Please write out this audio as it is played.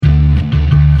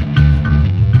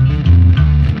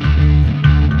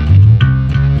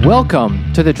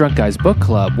Welcome to the Drunk Guys Book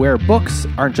Club, where books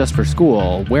aren't just for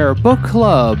school, where book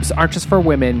clubs aren't just for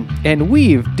women, and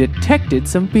we've detected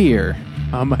some beer.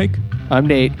 I'm Mike. I'm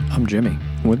Nate. I'm Jimmy.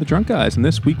 We're the Drunk Guys, and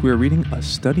this week we're reading A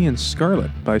Study in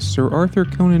Scarlet by Sir Arthur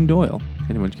Conan Doyle.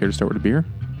 Anyone care to start with a beer?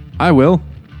 I will.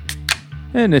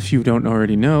 And if you don't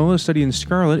already know, A Study in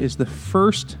Scarlet is the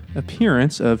first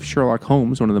appearance of Sherlock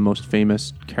Holmes, one of the most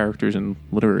famous characters in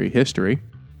literary history.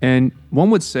 And one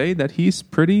would say that he's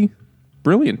pretty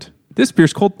brilliant. This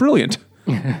beer's called Brilliant.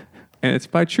 And it's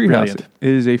by Treehouse. Brilliant. It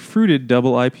is a fruited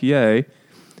double IPA.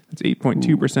 It's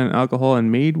 8.2% alcohol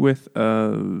and made with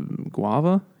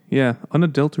guava. Yeah,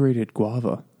 unadulterated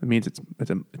guava. It means it's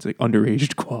like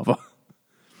underaged guava.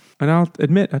 And I'll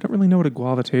admit, I don't really know what a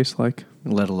guava tastes like.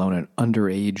 Let alone an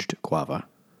underaged guava.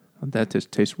 That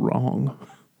just tastes wrong.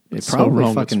 It It's probably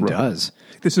wrong, fucking it's wrong. does.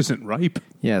 This isn't ripe.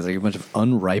 Yeah, it's like a bunch of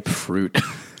unripe fruit.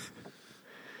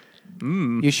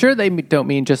 You sure they don't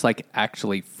mean just like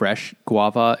actually fresh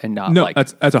guava and not No, like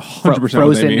that's 100% what they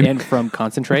frozen mean. and from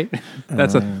concentrate?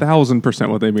 That's 1,000%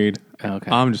 what they mean. Okay.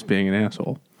 I'm just being an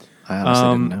asshole. I honestly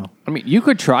didn't know. I mean, you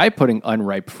could try putting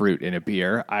unripe fruit in a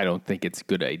beer. I don't think it's a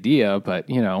good idea, but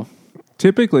you know.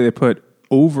 Typically, they put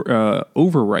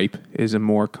overripe is a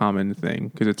more common thing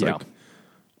because it's Yeah. like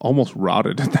almost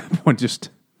rotted at that point.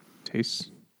 Just tastes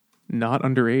not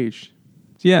underage.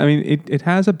 So yeah, I mean, it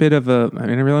has a bit of a. I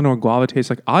mean, I really don't know what guava tastes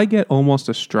like. I get almost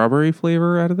a strawberry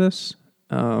flavor out of this.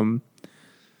 Something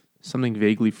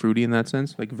vaguely fruity in that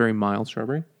sense, like very mild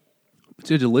strawberry. It's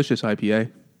a delicious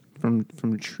IPA from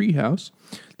Treehouse.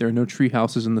 There are no tree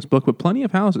houses in this book, but plenty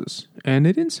of houses. And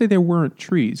they didn't say there weren't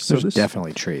trees. So There's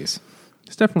definitely trees.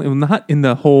 It's definitely not in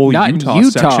the whole Not in Utah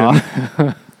Utah.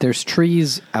 section. There's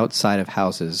trees outside of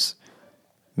houses,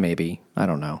 maybe. I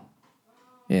don't know.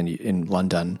 In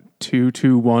London.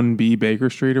 221B Baker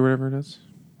Street or whatever it is.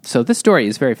 So this story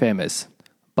is very famous,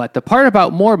 but the part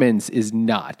about Mormons is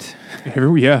not.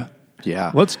 Yeah.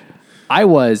 Yeah.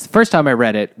 First time I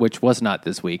read it, which was not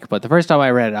this week, but the first time I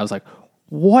read it, I was like,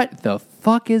 what the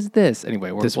fuck is this?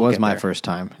 Anyway, This we'll was get my there. first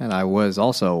time. And I was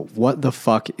also, what the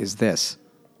fuck is this?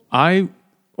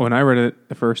 When I read it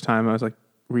the first time, I was like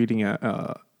reading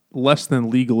a less than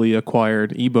legally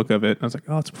acquired ebook of it. I was like,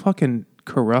 oh, it's fucking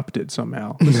corrupted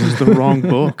somehow. This is the wrong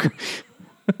book.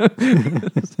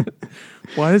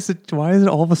 Why is it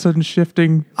all of a sudden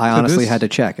shifting? I honestly had to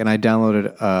check, and I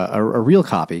downloaded a real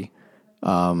copy,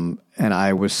 and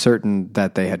I was certain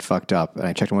that they had fucked up. And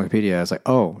I checked on Wikipedia. I was like,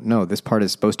 oh, no, this part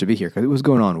is supposed to be here, because it was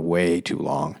going on way too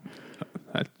long.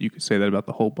 You could say that about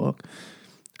the whole book.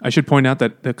 I should point out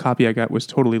that the copy I got was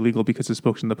totally legal because this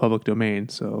book's in the public domain.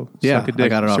 So Yeah, suck a dick, I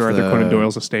got it off Sir Arthur Conan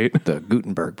Doyle's estate. The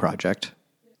Gutenberg Project.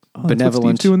 Oh, that's what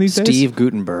Benevolent Steve's doing these days? Steve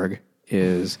Gutenberg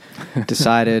is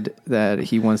decided that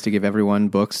he wants to give everyone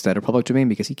books that are public domain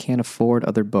because he can't afford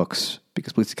other books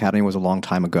because Police Academy was a long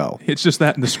time ago. It's just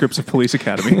that in the scripts of Police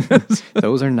Academy.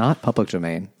 Those are not public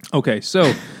domain. Okay,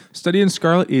 so Study in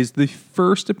Scarlet is the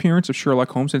first appearance of Sherlock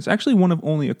Holmes, and it's actually one of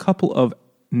only a couple of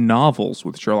novels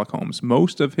with Sherlock Holmes.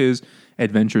 Most of his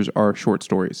adventures are short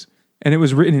stories. And it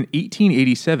was written in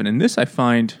 1887, and this I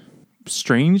find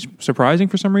strange, surprising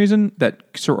for some reason, that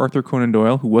Sir Arthur Conan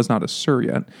Doyle, who was not a sir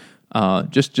yet,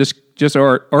 just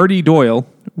R.D. Doyle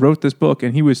wrote this book,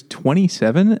 and he was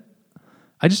 27.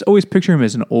 I just always picture him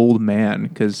as an old man,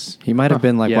 because He might have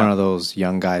been like yeah. one of those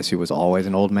young guys who was always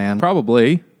an old man.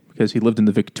 probably because he lived in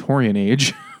the Victorian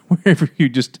age, wherever you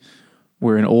just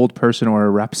were an old person or a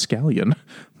rapscallion.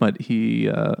 But he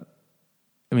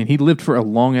lived for a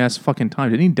long ass fucking time.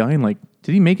 Didn't he die in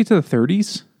did he make it to the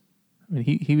 30s? I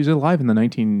mean, he was alive in the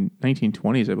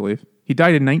 1920s, I believe. He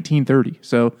died in 1930,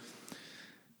 so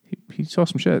he saw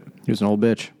some shit. He was an old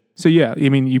bitch. So yeah, I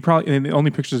mean, and the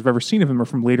only pictures I've ever seen of him are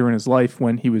from later in his life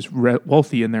when he was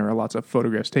wealthy, and there are lots of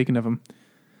photographs taken of him.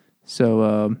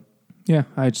 So yeah,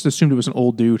 I just assumed it was an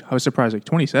old dude. I was surprised,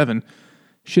 27.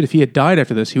 Shit, if he had died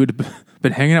after this, he would have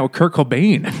been hanging out with Kurt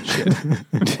Cobain.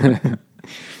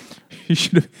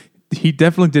 Shit. He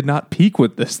definitely did not peak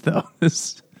with this, though.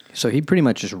 So he pretty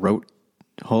much just wrote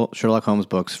Sherlock Holmes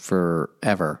books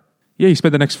forever. Yeah, he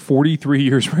spent the next 43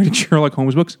 years writing Sherlock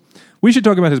Holmes books. We should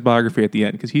talk about his biography at the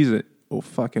end, because he's a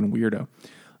fucking weirdo.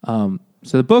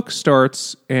 So the book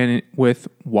starts with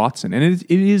Watson, and it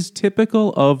is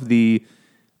typical of the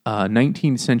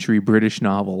 19th century British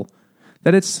novel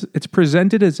that it's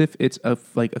presented as if it's a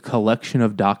collection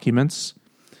of documents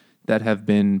that have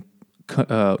been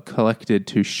collected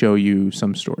to show you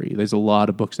some story. There's a lot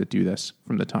of books that do this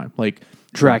from the time, like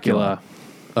Dracula.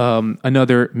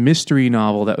 Another mystery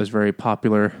novel that was very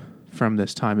popular from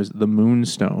this time is The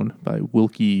Moonstone by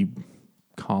Wilkie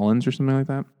Collins or something like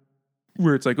that.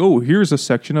 where it's like, oh, here's a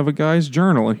section of a guy's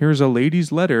journal, and here's a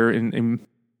lady's letter, and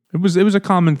it was a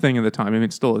common thing at the time. I mean,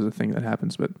 it still is a thing that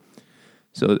happens, but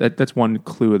so that's one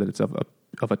clue that it's of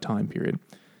a time period.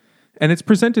 And it's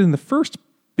presented in the first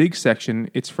big section.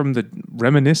 It's from the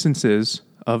reminiscences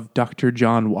of Dr.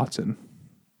 John Watson,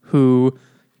 who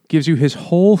gives you his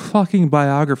whole fucking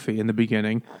biography in the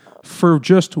beginning for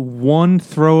just one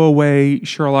throwaway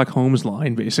Sherlock Holmes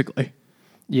line, basically.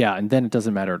 Yeah, and then it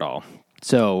doesn't matter at all.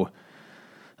 So,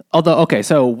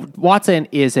 so Watson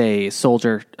is a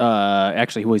soldier.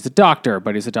 Actually, he's a doctor,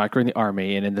 but he's a doctor in the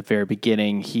army. And in the very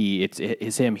beginning, he's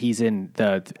in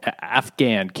the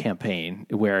Afghan campaign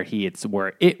where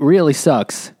where it really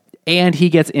sucks, and he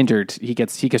gets injured. He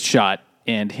gets shot,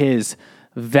 and his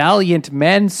valiant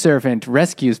manservant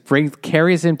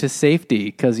carries him to safety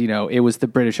because it was the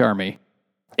British Army.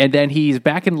 And then he's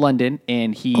back in London,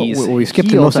 and we skipped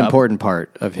the most important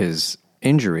part of his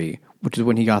injury, which is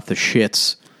when he got the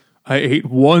shits. I ate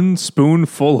one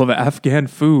spoonful of Afghan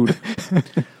food.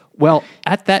 Well,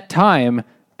 at that time,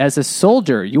 as a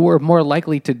soldier, you were more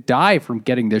likely to die from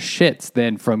getting the shits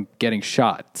than from getting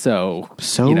shot. So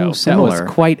similar. That was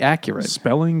quite accurate.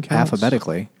 Spelling counts.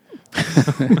 Alphabetically.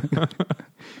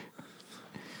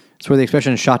 It's where the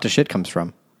expression "shot to shit" comes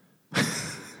from.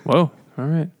 Whoa! All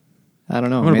right. I don't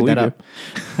know. I made that up.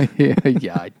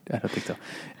 Yeah, I don't think so.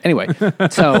 Anyway,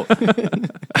 so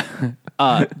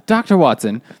Dr.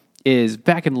 Watson is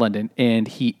back in London, and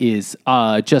he is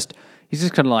he's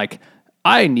just kind of like,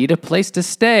 I need a place to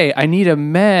stay. I need a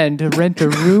man to rent a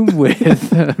room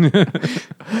with,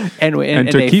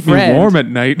 and to keep me warm at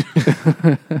night.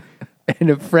 And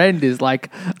a friend is like,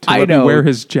 I know, wear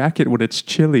his jacket when it's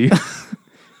chilly.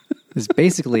 It's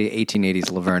basically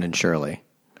 1880s Laverne and Shirley.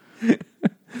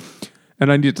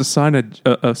 And I need to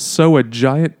sew a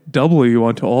giant W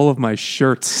onto all of my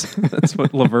shirts. That's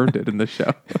what Laverne did in the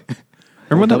show.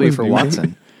 Remember W for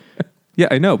Watson. Yeah,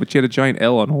 I know, but she had a giant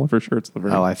L on all of her shirts,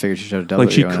 Laverne. Oh, I figured she showed a W.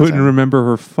 Like she couldn't remember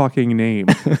her fucking name.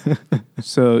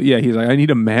 So, yeah, he's like, I need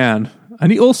a man.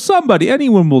 Somebody,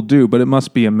 anyone will do, but it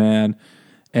must be a man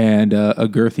and a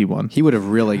girthy one. He would have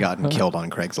really gotten killed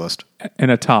on Craigslist. And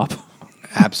a top.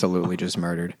 Absolutely just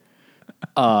murdered.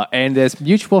 And this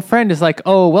mutual friend is like,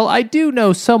 oh, well, I do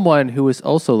know someone who is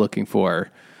also looking for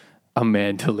a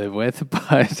man to live with,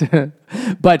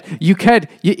 but you can't,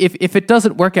 if it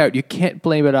doesn't work out, you can't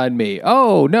blame it on me.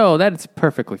 Oh, no, that's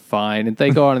perfectly fine. And they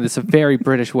go on in this very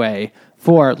British way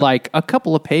for like a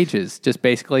couple of pages, just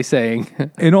basically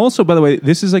saying. And also, by the way,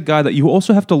 this is a guy that you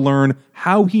also have to learn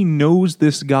how he knows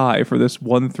this guy for this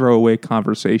one throwaway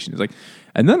conversation. He's like,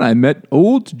 and then I met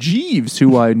old Jeeves,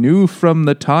 who I knew from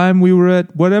the time we were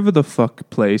at whatever the fuck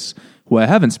place, who I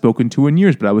haven't spoken to in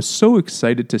years, but I was so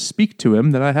excited to speak to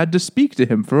him that I had to speak to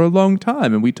him for a long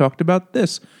time, and we talked about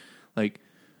this. Like,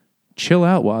 chill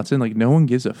out, Watson. Like, no one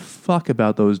gives a fuck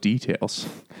about those details.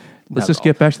 Let's just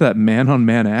get back to that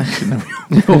man-on-man action that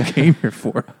we all came here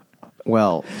for.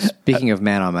 Well, speaking of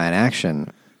man-on-man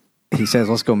action, he says,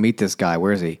 let's go meet this guy.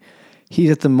 Where is he? He's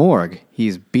at the morgue.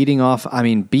 He's beating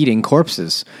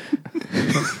corpses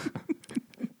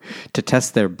to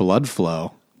test their blood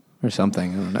flow or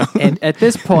something. I don't know. And at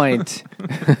this point,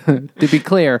 to be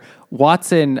clear,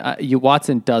 Watson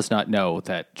does not know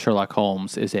that Sherlock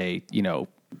Holmes is a,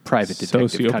 private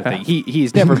detective kind of thing.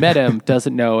 He's never met him,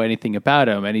 doesn't know anything about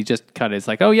him, and he just kind of is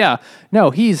like, oh yeah,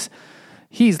 no, he's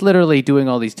literally doing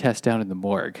all these tests down in the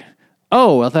morgue.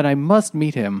 Oh, well then I must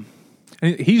meet him.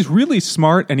 And he's really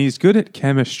smart, and he's good at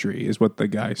chemistry, is what the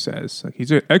guy says. Like, he's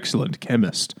an excellent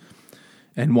chemist.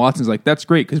 And Watson's like, that's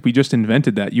great, because we just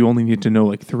invented that. You only need to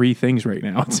know, 3 things right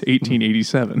now. It's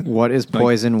 1887. What is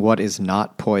poison? What is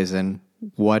not poison?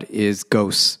 What is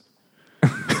ghosts?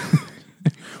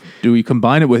 Do we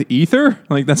combine it with ether?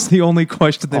 That's the only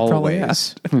question they probably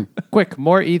asked. Quick,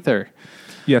 more ether.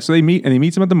 Yeah, so they meet, and he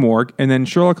meets him at the morgue, and then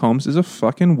Sherlock Holmes is a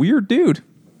fucking weird dude.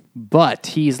 But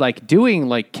he's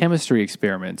doing chemistry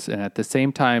experiments, and at the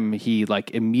same time he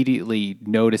immediately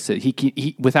notices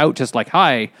he without just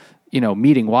hi,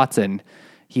 meeting Watson,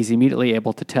 he's immediately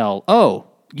able to tell, oh,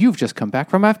 you've just come back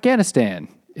from Afghanistan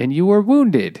and you were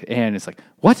wounded, and it's like,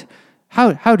 what?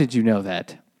 How did you know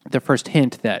that? The first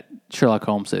hint that Sherlock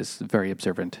Holmes is very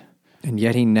observant, and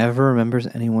yet he never remembers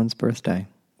anyone's birthday.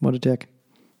 What a dick.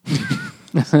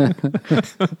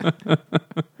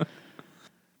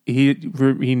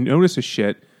 He notices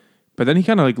shit, but then he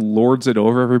kind of lords it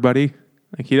over everybody.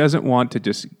 He doesn't want to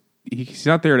just... He's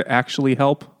not there to actually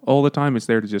help all the time. It's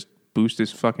there to just boost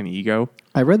his fucking ego.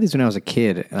 I read these when I was a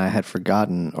kid, and I had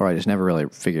forgotten, or I just never really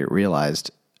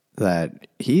realized that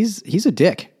he's a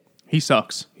dick. He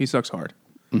sucks. He sucks hard.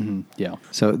 Yeah.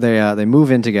 So they move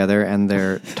in together and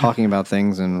they're talking about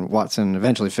things, and Watson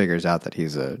eventually figures out that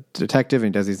he's a detective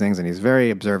and he does these things, and he's very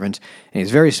observant and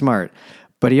he's very smart.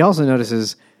 But he also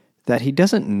notices that he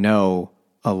doesn't know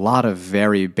a lot of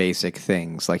very basic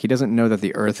things. Like, he doesn't know that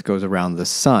the Earth goes around the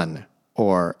sun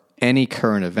or any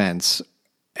current events,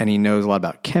 and he knows a lot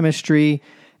about chemistry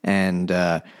and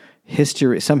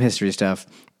history, some history stuff,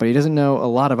 but he doesn't know a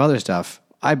lot of other stuff.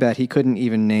 I bet he couldn't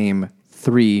even name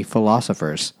 3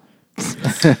 philosophers.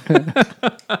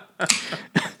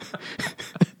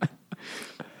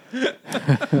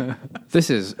 This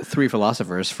is 3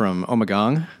 Philosophers from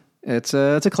Omagong. It's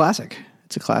a classic.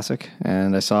 It's a classic,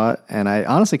 and I saw it, and I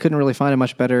honestly couldn't really find a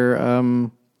much better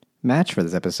match for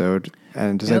this episode.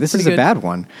 And to say this is a bad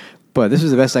one, but this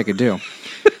was the best I could do.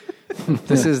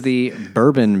 This is the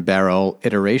bourbon barrel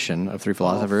iteration of 3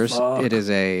 Philosophers. It is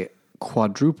a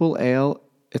quadruple ale.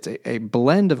 It's a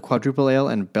blend of quadruple ale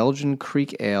and Belgian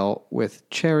Creek ale with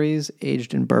cherries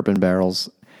aged in bourbon barrels.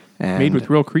 And Made with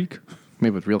real Creek.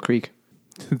 Made with real Creek.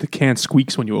 The can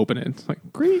squeaks when you open it. It's like,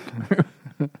 Creek.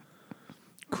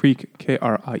 Creek,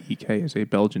 K-R-I-E-K, is a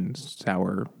Belgian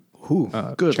sour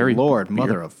Good cherry Lord, beer.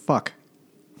 mother of fuck.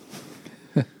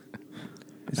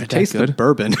 Is I it taste that the good?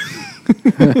 bourbon.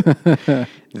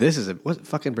 This is what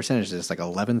fucking percentage is this? Like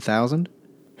 11,000?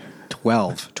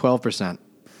 12%.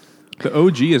 The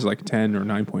OG is like 10 or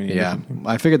 9.8. Yeah,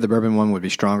 I figured the bourbon one would be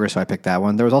stronger, so I picked that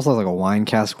one. There was also like a wine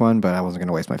cask one, but I wasn't going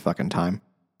to waste my fucking time.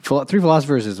 3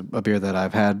 Philosophers is a beer that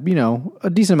I've had, a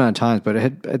decent amount of times, but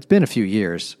it's been a few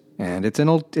years, and it's an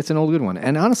old good one.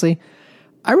 And honestly,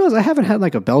 I realize I haven't had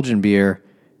like a Belgian beer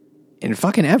in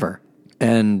fucking ever,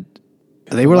 and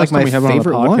they were like my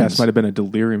favorite ones. Might have been a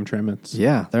Delirium Tremens.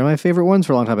 Yeah, they're my favorite ones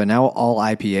for a long time, but now all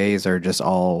IPAs are just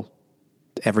all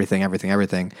everything.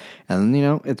 And,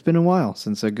 it's been a while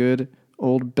since a good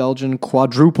old Belgian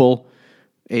quadruple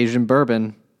Asian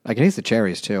bourbon. I can taste the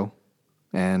cherries, too.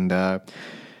 And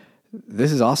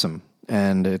this is awesome.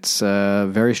 And it's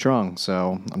very strong.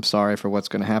 So I'm sorry for what's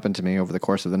going to happen to me over the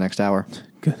course of the next hour.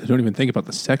 Good. I don't even think about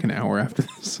the second hour after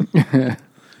this.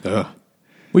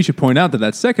 We should point out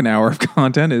that second hour of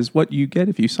content is what you get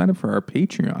if you sign up for our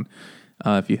Patreon.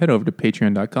 If you head over to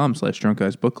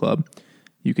patreon.com/drunkguysbookclub,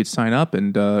 you could sign up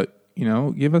and,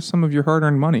 give us some of your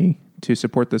hard-earned money to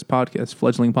support this podcast,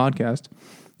 fledgling podcast,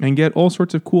 and get all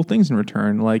sorts of cool things in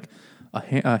return, like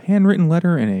a handwritten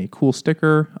letter and a cool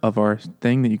sticker of our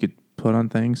thing that you could put on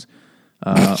things.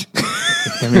 I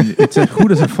mean, who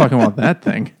doesn't fucking want that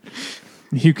thing?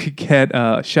 You could get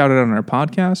shouted out on our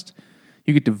podcast.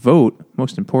 You get to vote,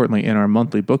 most importantly, in our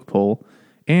monthly book poll,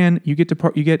 and you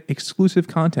get exclusive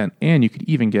content, and you could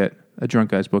even get a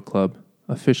Drunk Guys Book Club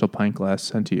official pint glass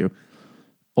sent to you,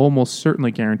 almost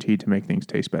certainly guaranteed to make things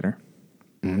taste better.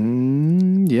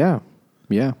 Yeah.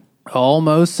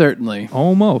 Almost certainly.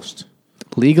 Almost.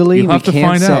 Legally, we to can't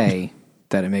find say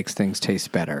that it makes things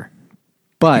taste better.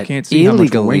 But can't see how much we're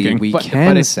illegally, winking. we But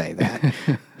can it- say that.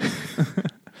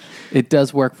 It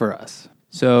does work for us.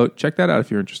 So check that out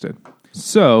if you're interested.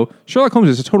 So Sherlock Holmes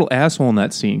is a total asshole in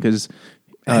that scene because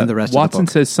And the rest of the Watson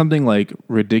book. says something like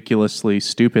ridiculously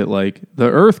stupid, like the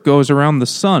Earth goes around the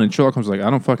sun, and Sherlock Holmes is like, I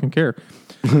don't fucking care.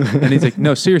 And he's like,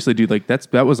 no, seriously, dude, like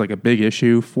that was like a big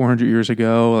issue 400 years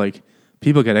ago. Like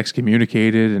people got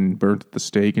excommunicated and burnt at the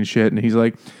stake and shit. And he's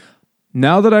like,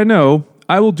 now that I know,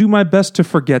 I will do my best to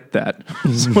forget that.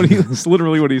 That's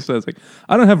literally what he says. Like,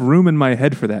 I don't have room in my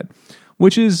head for that,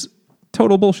 which is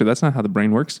total bullshit. That's not how the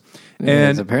brain works. And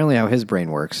it's apparently how his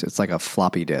brain works. It's like a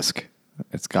floppy disk.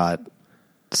 It's got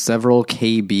several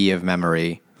KB of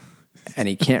memory, and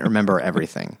he can't remember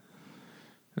everything.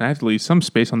 And I have to leave some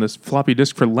space on this floppy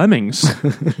disk for lemmings.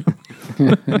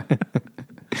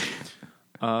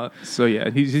 So yeah,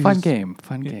 he's Fun game.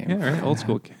 Yeah, right, old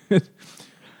school kid.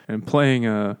 And playing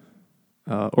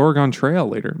Oregon Trail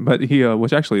later, but he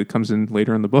which actually comes in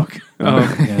later in the book.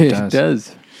 It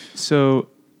does. So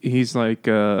he's like,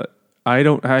 there's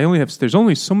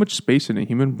only so much space in a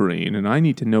human brain, and I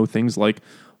need to know things like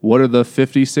what are the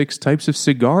 56 types of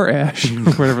cigar ash,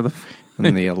 or whatever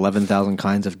And the 11,000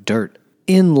 kinds of dirt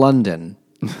in London.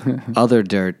 Other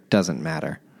dirt doesn't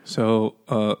matter. So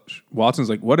Watson's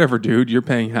like, whatever, dude, you're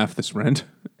paying half this rent.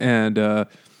 And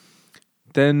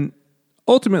then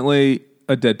ultimately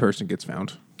a dead person gets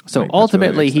found. So Like, that's ultimately,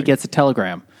 really he interesting. gets a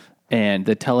telegram, and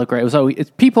the telegram. So it's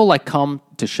people like come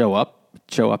to show up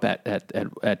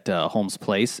at Holmes'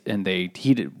 place, and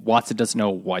Watson doesn't know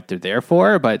what they're there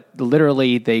for, but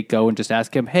literally they go and just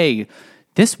ask him, "Hey,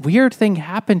 this weird thing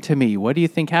happened to me. What do you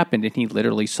think happened?" And he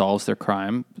literally solves their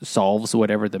crime, solves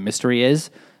whatever the mystery is,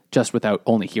 just without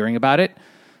only hearing about it.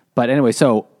 But anyway,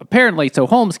 so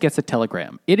Holmes gets a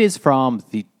telegram. It is from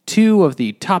the two of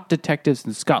the top detectives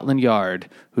in Scotland Yard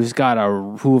who have got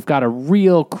a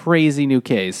real crazy new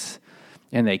case,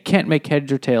 and they can't make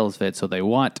heads or tails of it. So they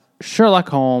want Sherlock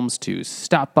Holmes to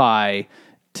stop by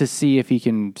to see if he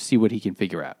can see what he can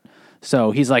figure out.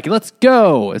 So he's like, "Let's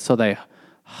go!" And so they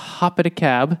hop in a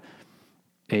cab,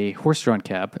 a horse-drawn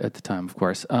cab at the time, of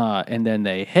course, and then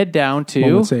they head down to.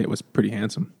 One would say it was pretty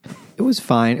handsome. It was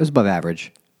fine. It was above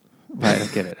average. I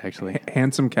don't get it, actually.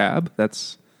 Handsome cab?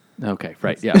 That's... Okay,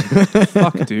 right, yeah.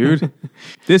 Fuck, dude.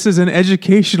 This is an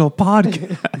educational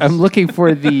podcast. I'm looking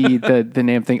for the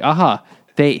name thing. Aha.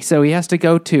 So he has to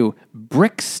go to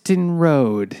Brixton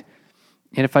Road.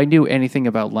 And if I knew anything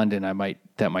about London, that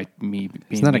might be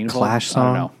Isn't that meaningful. a Clash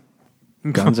song? I don't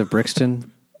know. Guns of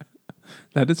Brixton?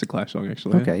 That is a Clash song,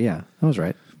 actually. Okay, yeah. That was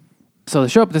right. So they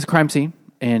show up at this crime scene,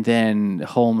 and then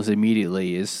Holmes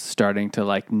immediately is starting to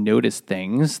like notice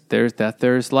things.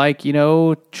 There's like,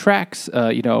 tracks,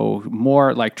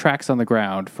 more like tracks on the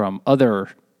ground from other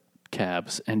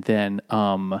cabs, and then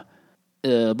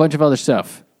a bunch of other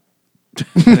stuff.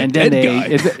 And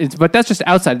then but that's just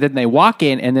outside. Then they walk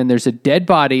in, and then there's a dead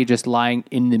body just lying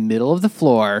in the middle of the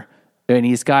floor, and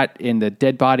the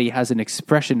dead body has an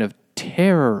expression of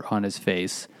terror on his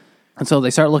face. And so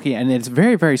they start looking, and it's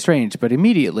very, very strange. But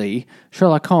immediately,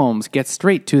 Sherlock Holmes gets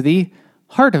straight to the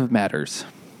heart of matters.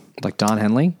 Like Don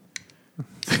Henley?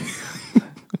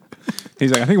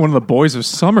 He's like, I think one of the boys of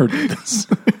summer did this.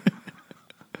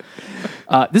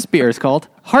 This beer is called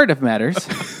Heart of Matters,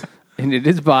 and it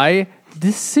is by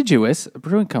Deciduous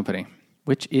Brewing Company,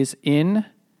 which is in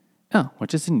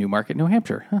Newmarket, New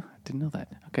Hampshire. Huh, didn't know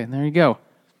that. Okay, there you go.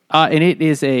 And it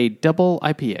is a double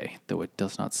IPA, though it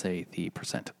does not say the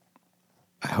percent.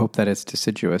 I hope that it's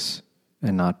deciduous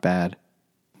and not bad.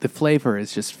 The flavor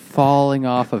is just falling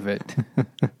off of it.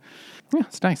 Yeah,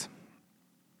 it's nice.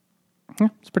 Yeah,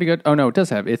 it's pretty good. Oh, no, it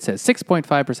says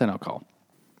 6.5% alcohol.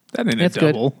 That ain't That's a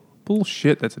double. good.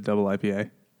 Bullshit, that's a double IPA.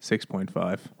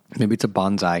 6.5. Maybe it's a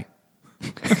bonsai.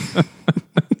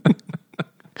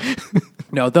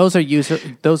 No, those are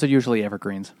usually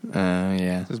evergreens.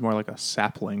 Yeah. This is more like a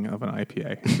sapling of an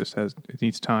IPA. It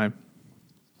needs time.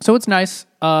 So it's nice.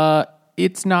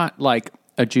 It's not like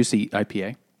a juicy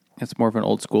IPA. It's more of an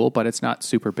old school, but it's not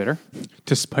super bitter.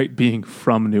 Despite being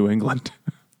from New England.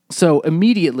 So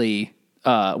immediately,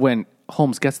 when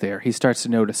Holmes gets there, he starts to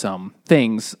notice some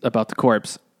things about the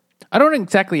corpse. I don't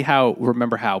exactly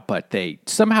remember how, but they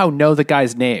somehow know the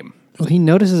guy's name. Well, he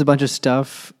notices a bunch of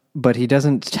stuff, but he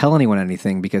doesn't tell anyone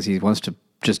anything because he wants to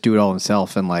just do it all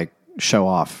himself and like show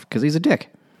off because he's a dick.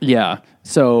 Yeah.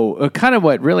 So kind of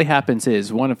what really happens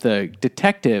is one of the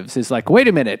detectives is like, wait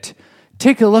a minute,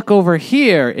 take a look over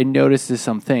here, and notices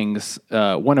some things,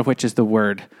 one of which is the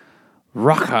word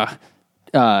Raka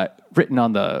written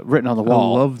on the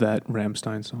wall. I love that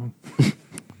Rammstein song.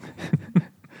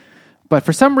 But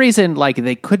for some reason, like,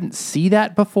 they couldn't see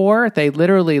that before. They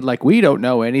literally, like, we don't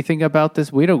know anything about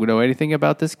this. We don't know anything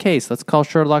about this case. Let's call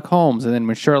Sherlock Holmes. And then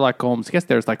when Sherlock Holmes gets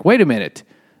there, it's like, wait a minute.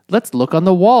 Let's look on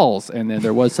the walls. And then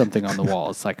there was something on the wall.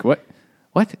 It's like, what?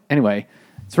 Anyway,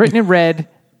 it's written in red.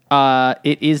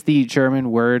 It is the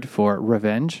German word for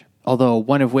revenge, although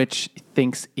one of which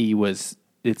thinks it's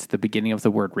the beginning of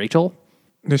the word Rachel.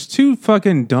 There's two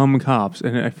fucking dumb cops,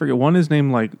 and I forget, one is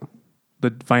named like the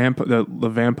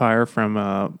vampire from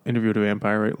Interview with a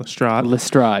Vampire, right?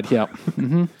 Lestrade, yeah.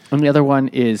 Mm-hmm. And the other one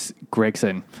is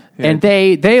Gregson. Yeah. And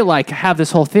they like have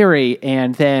this whole theory,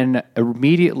 and then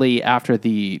immediately after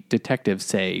the detectives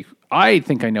say, I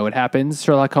think I know what happens,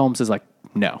 Sherlock Holmes is like,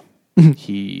 no.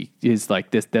 He is like,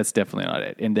 that's definitely not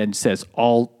it. And then says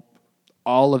all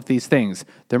of these things.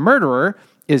 The murderer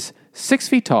is 6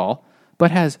 feet tall,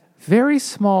 but has very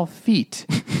small feet.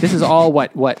 This is all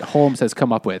what Holmes has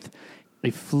come up with. A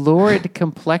florid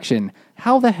complexion.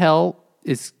 How the hell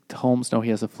is Holmes know he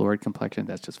has a florid complexion?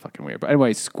 That's just fucking weird. But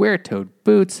anyway, square-toed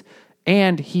boots,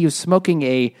 and he was smoking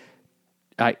a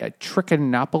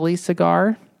Trichinopoly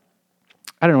cigar.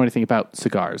 I don't know anything about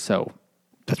cigars, so...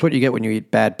 That's what you get when you eat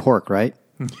bad pork, right?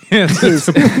 Yes, it's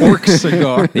a pork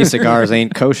cigar. These cigars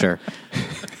ain't kosher.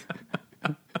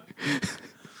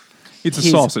 It's a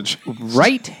sausage.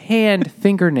 Right hand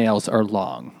fingernails are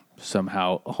long.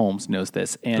 Somehow Holmes knows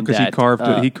this, and because that,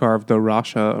 he carved the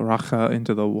Racha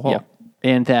into the wall. Yeah,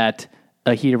 and that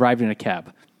he arrived in a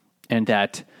cab, and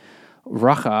that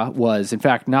Racha was in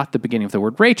fact not the beginning of the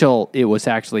word Rachel. It was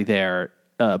actually there,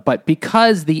 but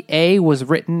because the A was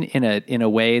written in a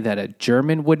way that a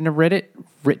German wouldn't have wrote it.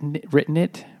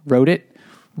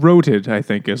 Roted, I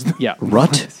think is yeah.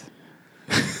 Rut.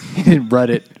 He didn't rut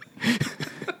it.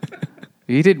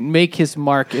 He didn't make his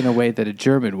mark in a way that a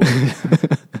German would.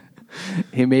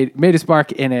 He made his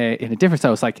mark in a different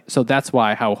style. It's like, so that's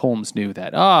why how Holmes knew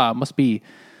that. Must be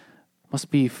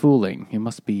fooling. He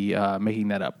must be making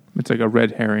that up. It's like a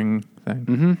red herring thing.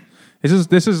 Mm-hmm.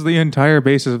 This is the entire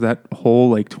basis of that whole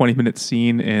like 20-minute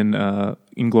scene in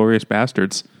Inglourious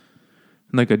Bastards.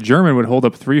 And, like a German would hold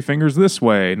up 3 fingers this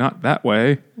way, not that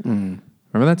way. Remember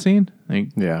that scene? Like,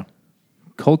 Yeah.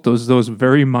 Those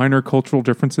very minor cultural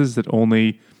differences that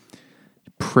only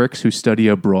pricks who study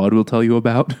abroad will tell you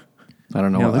about. I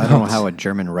don't know. Yeah, I don't know how a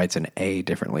German writes an A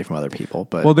differently from other people,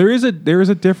 but Well, there is a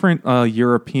different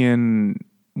European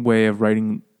way of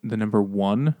writing the number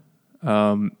 1,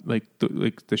 like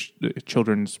the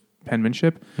children's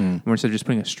penmanship, where instead of just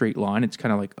putting a straight line, it's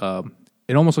kind of like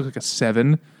it almost looks like a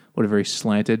 7 with a very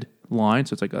slanted line.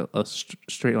 So it's like a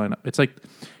straight line. It's like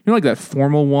like that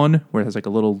formal one where it has like a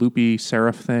little loopy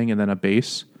serif thing and then a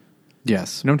base.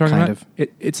 yes, You know what I'm talking about?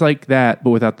 It's like that, but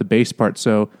without the base part.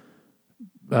 So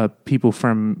people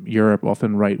from Europe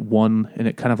often write 1, and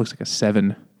it kind of looks like a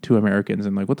 7 to Americans,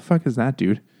 and like, what the fuck is that,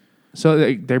 dude?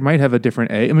 So they might have a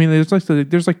different A. I mean, there's like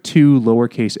 2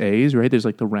 lowercase A's, right? There's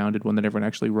like the rounded one that everyone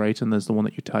actually writes, and there's the one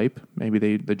that you type.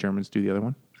 Maybe the Germans do the other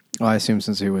one. Well, I assume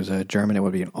since he was a German, it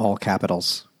would be in all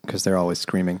capitals because they're always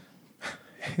screaming.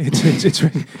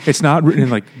 It's not written in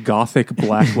like Gothic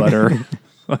black letter,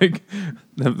 like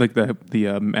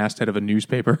the masthead of a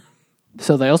newspaper.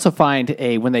 So they also find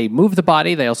when they move the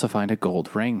body, they also find a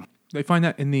gold ring. They find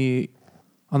that on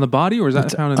the body, or is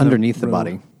that found in underneath the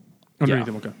body? Underneath Yeah.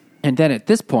 them, okay. And then at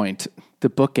this point, the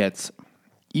book gets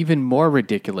even more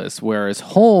ridiculous, whereas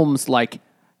Holmes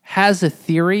has a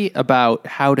theory about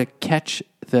how to catch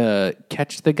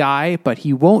the guy, but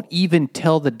he won't even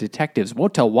tell the detectives,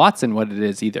 won't tell Watson what it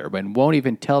is either, but won't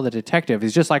even tell the detective.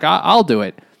 He's just like, I'll do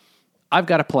it. I've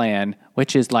got a plan,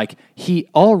 which is like he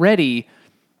already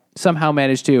somehow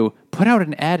managed to put out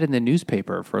an ad in the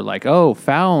newspaper for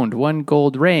found 1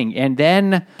 gold ring, and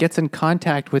then gets in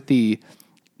contact with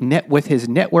with his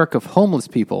network of homeless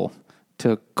people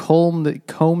to comb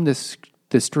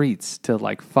the streets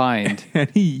to find. And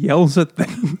he yells at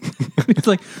them. He's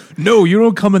like, "No, you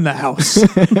don't come in the house."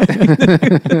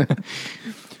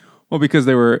 Well, because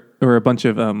there were a bunch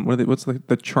of what's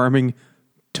the charming,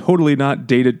 totally not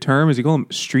dated term? Is he call them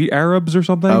street Arabs or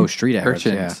something? Oh, street Arabs,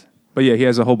 Urchins. yeah. But yeah, he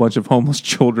has a whole bunch of homeless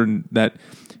children that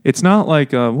it's not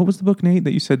like what was the book, Nate,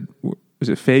 that you said was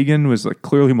it Fagin was like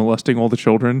clearly molesting all the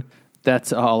children?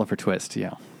 That's Oliver Twist,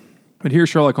 yeah. But here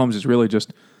Sherlock Holmes is really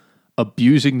just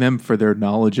abusing them for their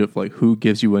knowledge of like who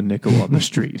gives you a nickel on the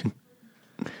street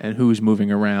and who's moving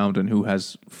around and who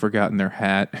has forgotten their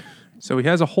hat. So he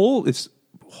has a whole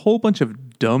bunch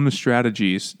of dumb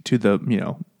strategies to the,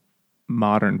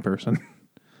 modern person.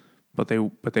 But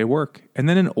they work. And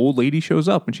then an old lady shows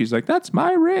up and she's like, "That's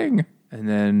my ring." And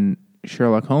then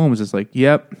Sherlock Holmes is like,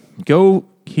 "Yep, go,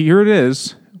 here it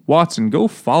is. Watson, go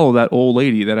follow that old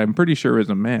lady that I'm pretty sure is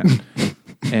a man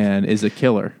and is a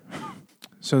killer."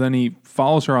 So then he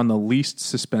follows her on the least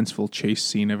suspenseful chase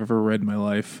scene I've ever read in my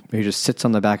life. He just sits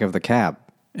on the back of the cab,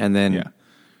 and then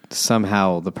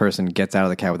somehow the person gets out of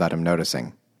the cab without him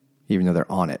noticing, even though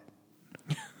they're on it.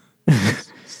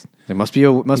 It must be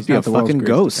a fucking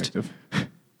ghost.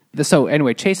 So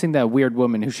anyway, chasing that weird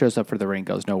woman who shows up for the ring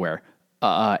goes nowhere.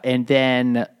 And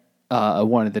then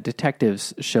one of the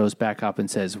detectives shows back up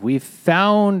and says, "We've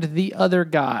found the other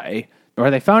guy." Or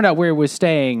they found out where he was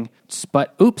staying,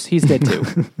 but oops, he's dead too.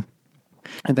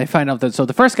 And they find out that, so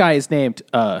the first guy is named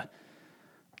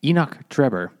Enoch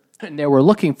Drebber. And they were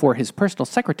looking for his personal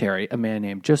secretary, a man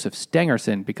named Joseph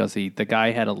Stangerson, because the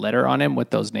guy had a letter on him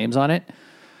with those names on it.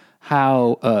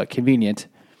 How convenient.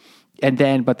 And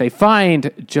then, but they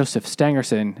find Joseph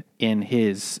Stangerson in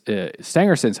his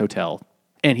Stangerson's hotel,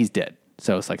 and he's dead.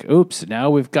 So it's like, oops, now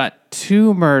we've got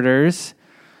 2 murders.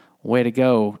 Way to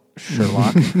go,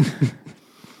 Sherlock.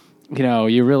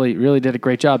 You really did a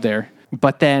great job there.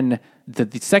 But then the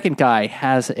second guy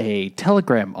has a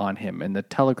telegram on him, and the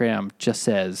telegram just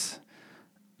says,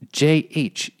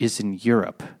 "JH is in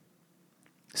Europe.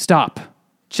 Stop.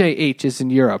 JH is in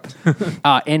Europe."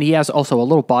 And he has also a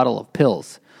little bottle of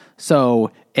pills. So,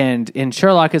 and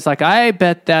Sherlock is like, "I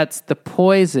bet that's the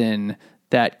poison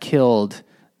that killed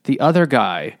the other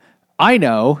guy. I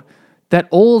know. That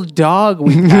old dog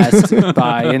we passed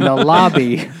by in the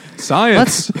lobby.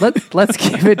 Science. Let's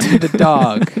give it to the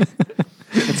dog."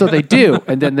 And so they do,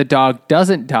 and then the dog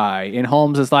doesn't die. And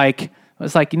Holmes is like,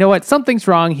 "You know what? Something's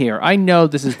wrong here. I know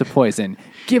this is the poison.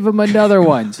 Give him another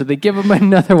one." So they give him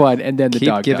another one, and then the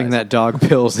dog Keep giving dies. that dog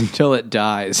pills until it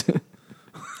dies.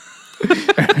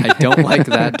 I don't like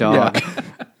that dog.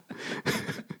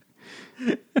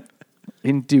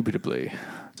 Indubitably.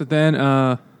 So then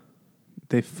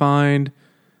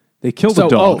they kill the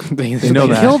dog. They know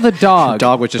that. kill the dog.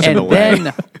 Dog was just in the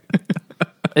way.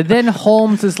 And then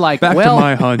Holmes is like, Back to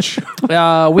my hunch.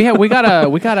 we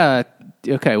gotta.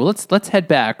 Okay, well let's head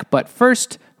back. But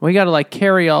first, we gotta like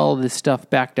carry all this stuff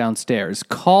back downstairs.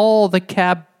 Call the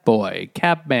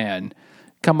cabman,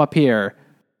 come up here.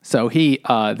 So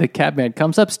the cabman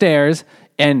comes upstairs,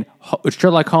 and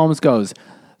Sherlock Holmes goes,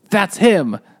 "That's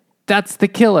him. That's the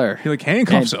killer." He like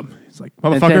handcuffs him. He's like,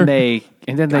 motherfucker.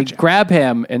 And then they grab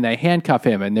him and they handcuff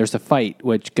him, and there's a fight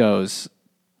which goes,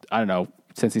 I don't know,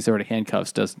 since he's already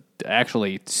handcuffs, does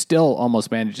actually still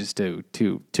almost manages to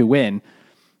win.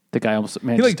 The guy almost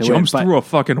manages He like jumps through a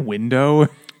fucking window.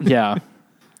 Yeah.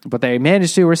 But they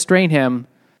manage to restrain him,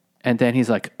 and then he's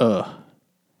like, ugh.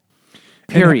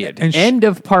 Period. End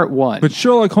of part 1. But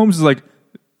Sherlock Holmes is like,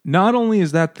 not only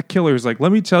is that the killer, he's like,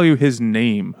 let me tell you his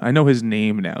name. I know his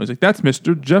name now. He's like, that's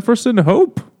Mr. Jefferson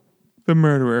Hope, the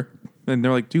murderer. And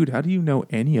they're like, dude, how do you know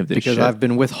any of this Because shit? I've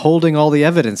been withholding all the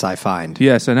evidence I find.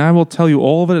 Yes, and I will tell you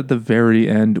all of it at the very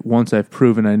end once I've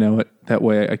proven I know it. That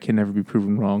way I can never be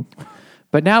proven wrong.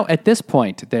 But now at this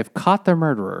point, they've caught the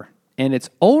murderer, and it's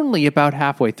only about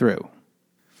halfway through.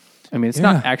 I mean, it's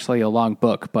not actually a long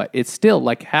book, but it's still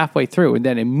like halfway through. And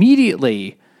then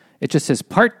immediately it just says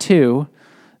part 2,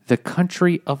 the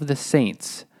country of the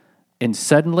saints. And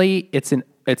suddenly it's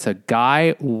a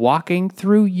guy walking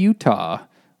through Utah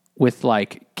with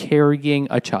like carrying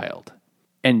a child.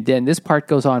 And then this part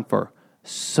goes on for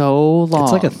so long.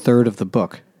 It's like a third of the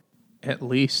book. At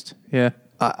least, yeah.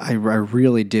 I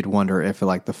really did wonder if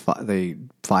like the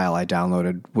file I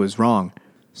downloaded was wrong.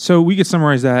 So we could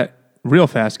summarize that real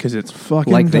fast because it's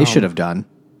fucking Like they dumb. should have done.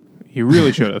 He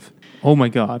really should have. Oh my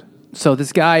God. So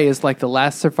this guy is like the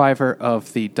last survivor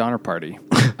of the Donner Party.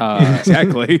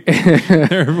 Exactly.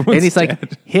 And he's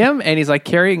like him, and he's like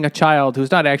carrying a child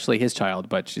who's not actually his child,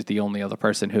 but she's the only other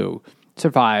person who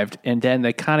survived. And then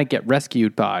they kind of get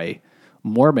rescued by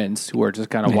Mormons who are just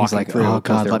kind of walking like, through. "Oh,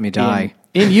 God, let me die."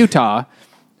 In Utah.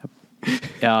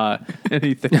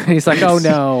 He's like, oh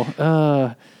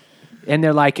no. And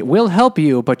they're like, we'll help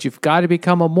you, but you've got to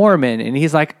become a Mormon. And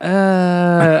he's like,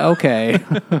 okay.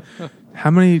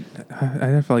 How many? I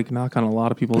have to like knock on a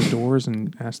lot of people's doors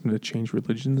and ask them to change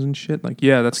religions and shit. Like,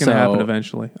 yeah, that's going to happen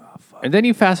eventually. Oh, fuck. And then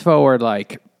you fast forward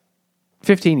like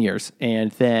 15 years,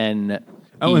 and then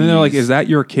and then they're like, is that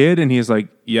your kid? And he's like,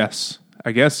 yes,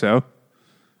 I guess so.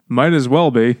 Might as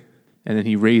well be. And then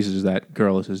he raises that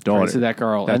girl as his daughter. raises that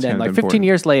girl, That's and then kind of like 15 important.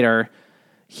 years later,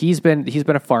 he's been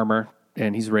a farmer,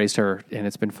 and he's raised her, and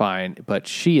it's been fine. But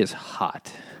she is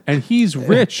hot, And he's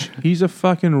rich. He's a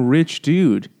fucking rich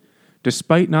dude.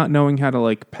 Despite not knowing how to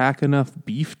like pack enough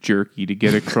beef jerky to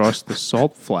get across the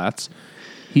salt flats,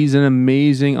 he's an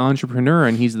amazing entrepreneur,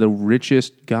 and he's the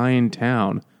richest guy in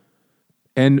town.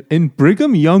 And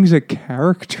Brigham Young's a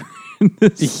character in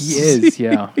this. he is,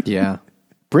 yeah. Yeah.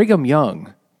 Brigham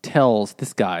Young tells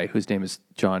this guy, whose name is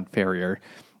John Ferrier,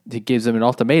 he gives him an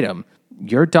ultimatum.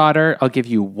 Your daughter, I'll give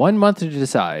you 1 month to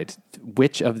decide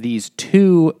which of these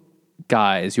 2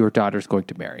 guys your daughter's going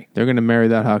to marry. They're going to marry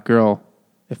that hot girl.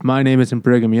 If my name isn't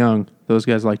Brigham Young, those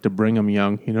guys like to bring 'em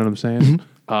young. You know what I'm saying?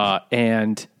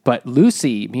 But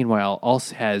Lucy, meanwhile,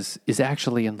 also is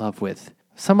actually in love with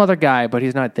some other guy, but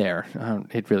he's not there.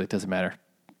 It really doesn't matter.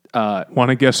 Want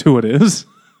to guess who it is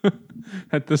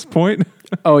at this point?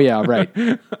 Oh, yeah, right.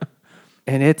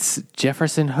 And it's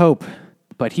Jefferson Hope,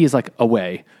 but he's like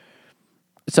away.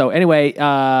 So anyway,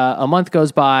 a month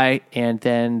goes by, and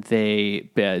then the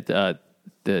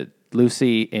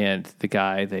Lucy and the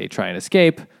guy, they try and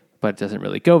escape, but it doesn't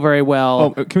really go very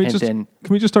well. Oh, can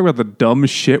we just talk about the dumb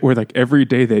shit where like every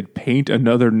day they'd paint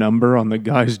another number on the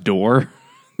guy's door?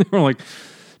 They were like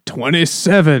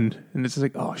 27, and it's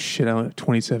like, oh shit, I only have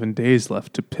 27 days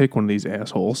left to pick one of these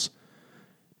assholes.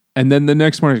 And then the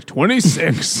next morning,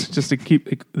 26, just to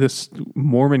keep this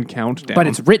Mormon count down. But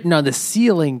it's written on the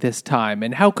ceiling this time,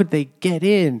 and how could they get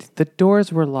in? The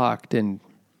doors were locked, and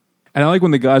I like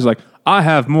when the guy's like, I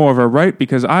have more of a right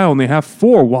because I only have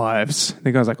 4 wives.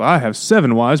 The guy's like, well, I have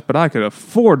 7 wives, but I could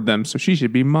afford them, so she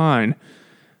should be mine.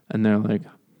 And they're like,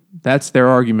 that's their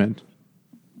argument.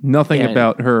 Nothing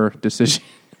about her decision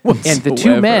whatsoever. And the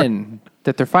 2 men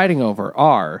that they're fighting over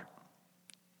are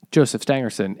Joseph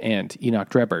Stangerson and Enoch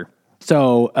Drebber.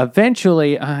 So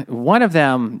eventually, one of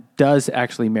them does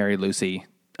actually marry Lucy.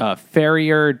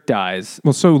 Ferrier dies.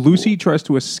 Well, so Lucy tries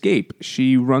to escape.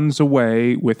 She runs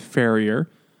away with Ferrier,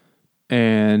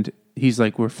 and he's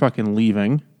like, we're fucking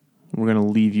leaving. We're going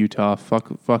to leave Utah.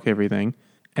 Fuck everything.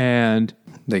 And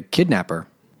They kidnap her.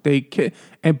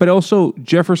 but also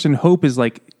Jefferson Hope is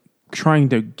like trying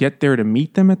to get there to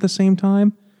meet them at the same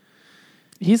time.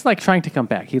 He's like trying to come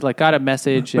back. He like got a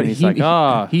message and he's like,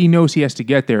 he knows he has to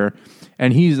get there.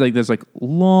 And he's like, there's like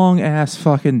long ass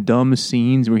fucking dumb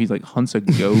scenes where he's like hunts a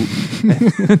goat.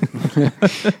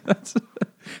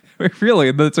 Really,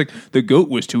 it's like the goat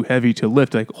was too heavy to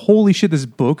lift. Like, holy shit, this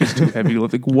book is too heavy to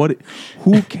lift. Like, what?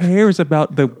 Who cares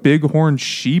about the bighorn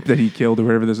sheep that he killed or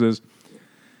whatever this is?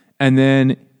 And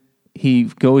then he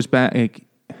goes back. Like,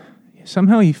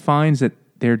 somehow he finds that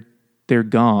they're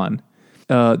gone.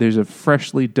 There's a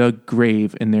freshly dug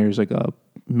grave, and there's like a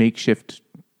makeshift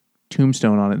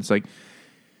tombstone on it. It's like,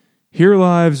 here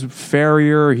lies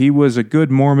Farrier. He was a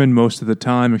good Mormon most of the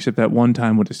time, except that one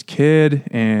time with his kid,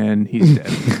 and he's dead.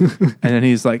 And then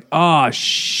he's like, "Oh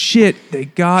shit, they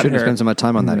got Shouldn't her." have spent so much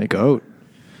time on that goat.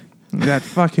 That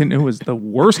fucking, it was the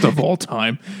worst of all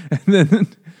time. And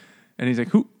he's like,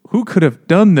 "Who could have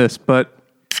done this? But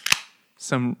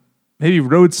some maybe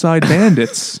roadside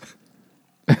bandits."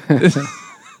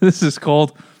 This is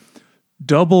called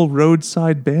Double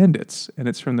Roadside Bandits, and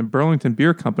it's from the Burlington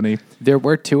Beer Company. There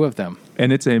were two of them.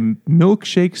 And it's a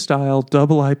milkshake-style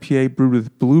double IPA brewed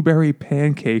with blueberry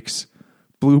pancakes,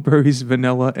 blueberries,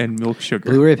 vanilla, and milk sugar.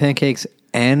 Blueberry pancakes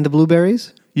and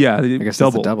blueberries? Yeah, I guess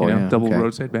double, that's a double. you know, Yeah, double okay.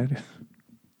 Roadside Bandit.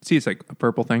 See, it's like a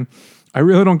purple thing. I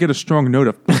really don't get a strong note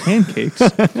of pancakes,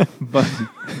 but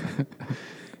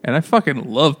and I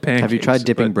fucking love pancakes. Have you tried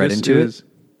dipping but bread this into is,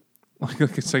 like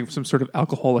it's like some sort of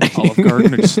alcoholic Olive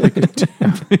Garden. Or just like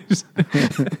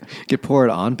Get poured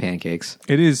on pancakes.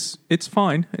 It's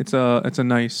fine. It's a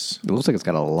nice It looks like it's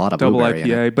got a lot of double blueberry IPA,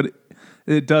 in it. but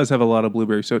it does have a lot of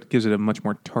blueberry, so it gives it a much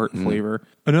more tart flavor.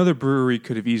 Another brewery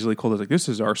could have easily called it like, "This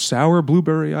is our sour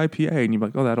blueberry IPA," and you're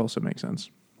like, "Oh, that also makes sense."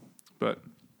 But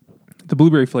the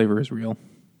blueberry flavor is real.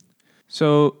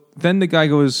 So then the guy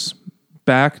goes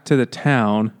back to the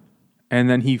town, and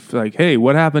then he's like, "Hey,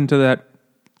 what happened to that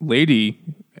lady?"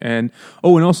 And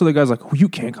also the guy's like, "Oh, you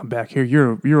can't come back here.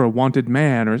 You're a wanted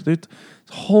man," or it's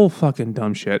whole fucking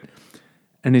dumb shit.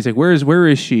 And he's like, where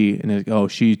is she? And he's like, "Oh,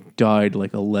 she died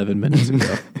like 11 minutes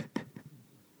ago."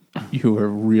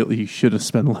 You should have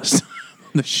spent less time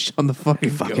on the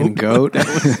fucking goat.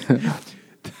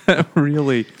 That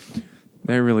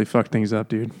really fucked things up,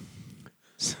 dude.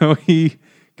 So he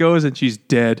goes and she's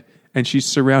dead, and she's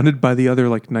surrounded by the other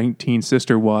like 19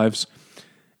 sister wives.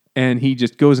 And he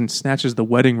just goes and snatches the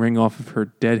wedding ring off of her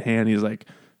dead hand. He's like,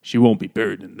 "She won't be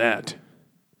buried in that."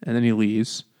 And then he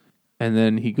leaves. And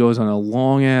then he goes on a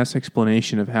long-ass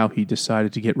explanation of how he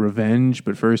decided to get revenge.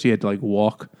 But first he had to like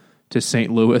walk to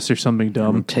St. Louis or something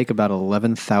dumb. Take about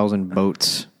 11,000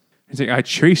 boats. He's like, "I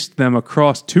traced them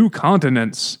across 2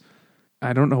 continents."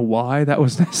 I don't know why that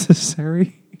was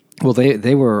necessary. Well,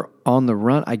 they were on the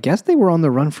run. I guess they were on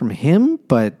the run from him,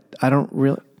 but I don't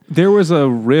really... There was a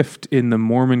rift in the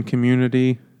Mormon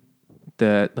community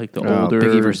that like the older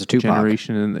Biggie versus Tupac.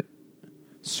 generation and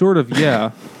sort of,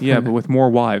 yeah, but with more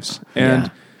wives.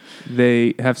 And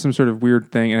they have some sort of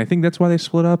weird thing, and I think that's why they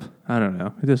split up. I don't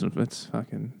know. It's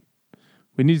fucking...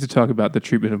 We need to talk about the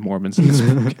treatment of Mormons in this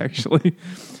book, actually.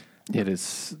 It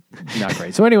is not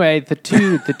great. So anyway, the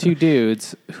two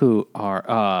dudes who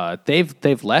are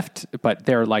they've left, but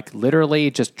they're like literally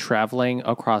just traveling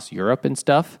across Europe and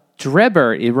stuff.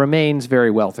 Drebber, it remains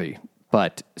very wealthy,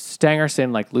 but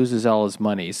Stangerson like loses all his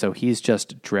money, so he's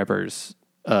just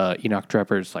Enoch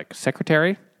Drebber's like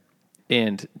secretary.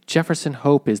 And Jefferson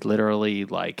Hope is literally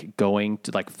like going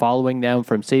to like following them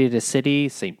from city to city,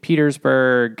 St.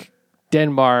 Petersburg,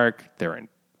 Denmark, they're in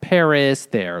Paris,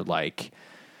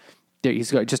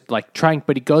 he's just like trying,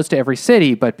 but he goes to every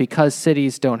city, but because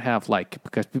cities don't have like,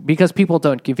 because people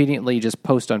don't conveniently just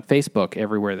post on Facebook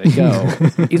everywhere they go,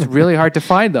 it's really hard to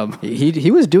find them.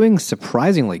 He was doing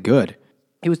surprisingly good.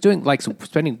 He was doing like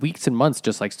spending weeks and months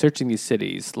just like searching these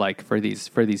cities like for these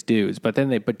dudes,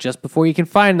 but just before you can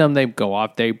find them, they go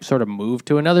off, they sort of move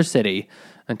to another city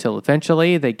until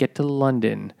eventually they get to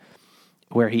London,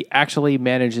 where he actually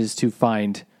manages to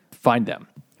find them.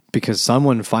 Because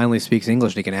someone finally speaks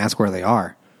English and he can ask where they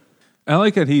are. I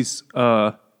like that he's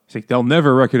like, "They'll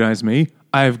never recognize me.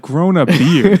 I've grown a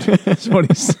beard." That's what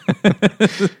he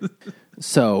said.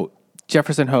 So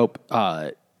Jefferson Hope,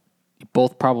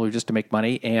 both probably just to make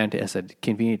money and as a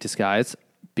convenient disguise,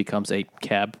 becomes a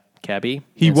cabbie.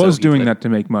 He was doing that to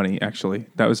make money, actually.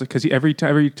 That was because every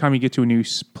time he get to a new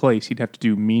place, he'd have to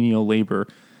do menial labor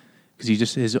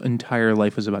because his entire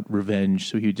life was about revenge.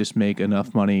 So he'd just make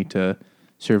enough money to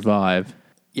survive.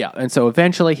 Yeah, and so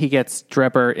eventually he gets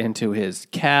Drebber into his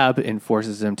cab and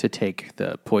forces him to take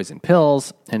the poison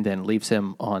pills, and then leaves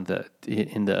him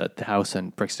in the house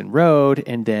on Brixton Road,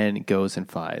 and then goes and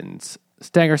finds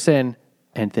Stangerson,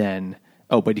 and then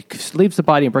but he leaves the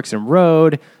body in Brixton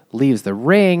Road, leaves the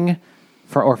ring,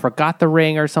 or forgot the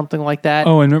ring or something like that.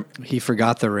 Oh, and He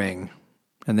forgot the ring,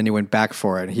 and then he went back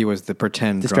for it. He was the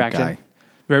pretend drunk Distraction. guy.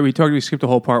 right, we skipped the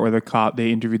whole part where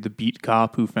they interviewed the beat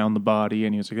cop who found the body,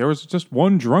 and he was like, there was just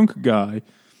one drunk guy.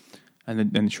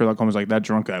 And then Sherlock Holmes was like, that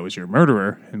drunk guy was your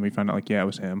murderer. And we found out, like, yeah, it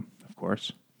was him, of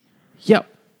course. Yep.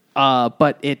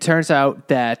 But it turns out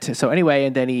that, so anyway,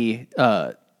 and then he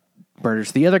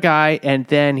murders the other guy, and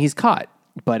then he's caught.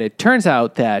 But it turns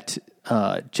out that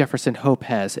Jefferson Hope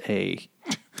has a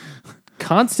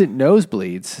constant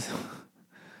nosebleeds,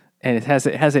 and it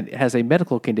has a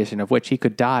medical condition of which he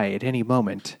could die at any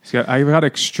moment. I've got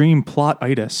extreme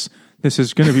plot-itis. This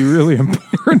is going to be really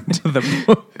important to the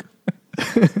book.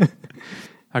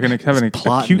 I'm going to have an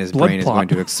Plot acute in his blood brain plot. is going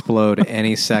to explode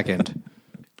any second.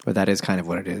 But that is kind of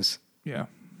what it is. Yeah.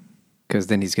 Because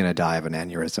then he's going to die of an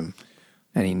aneurysm.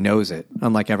 And he knows it,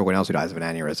 unlike everyone else who dies of an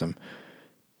aneurysm.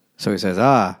 So he says,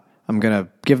 I'm going to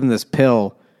give him this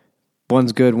pill.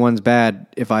 One's good, one's bad.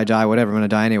 If I die, whatever, I'm going to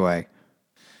die anyway.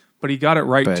 But he got it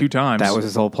right But 2 times. that was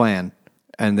his whole plan.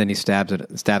 And then he stabbed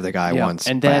the guy once.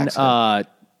 And by then accident.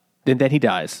 then he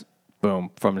dies,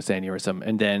 boom, from this aneurysm.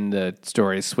 And then the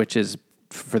story switches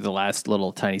for the last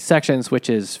little tiny section,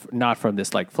 switches not from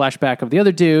this like flashback of the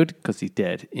other dude, because he's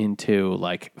dead, into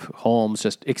like Holmes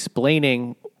just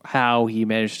explaining how he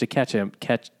managed to catch him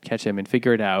and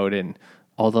figure it out, and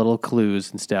all the little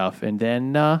clues and stuff. And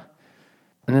then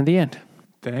the end.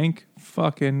 Thank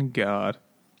fucking God.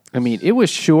 I mean, it was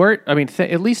short. I mean,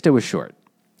 at least it was short.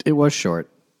 It was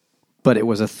short, but it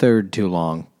was a third too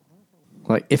long.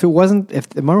 Like, if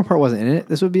the Marvel part wasn't in it,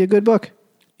 this would be a good book.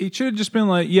 It should have just been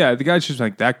like, yeah, the guy's just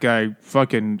like, that guy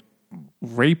fucking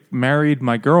married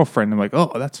my girlfriend. I'm like,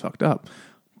 oh, that's fucked up.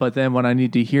 But then when I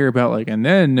need to hear about like, and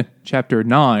then chapter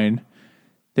 9,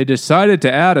 they decided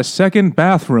to add a second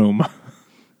bathroom.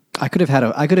 I could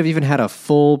have even had a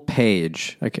full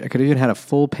page. I could have even had a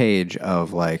full page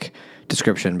of like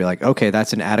description. Be like, okay,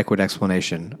 that's an adequate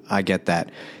explanation. I get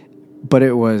that. But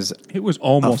it was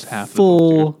almost half full.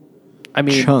 the book, dude. I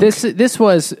mean, chunk. this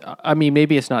was, I mean,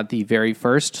 maybe it's not the very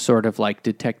first sort of like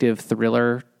detective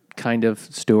thriller kind of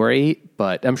story,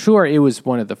 but I'm sure it was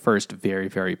one of the first very,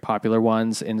 very popular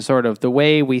ones. And sort of the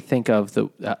way we think of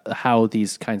how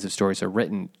these kinds of stories are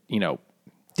written,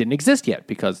 didn't exist yet,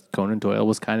 because Conan Doyle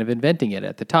was kind of inventing it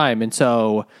at the time. And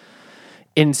so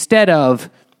instead of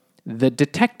the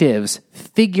detectives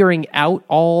figuring out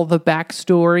all the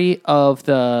backstory of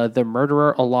the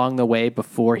murderer along the way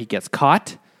before he gets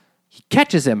caught, he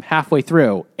catches him halfway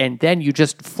through, and then you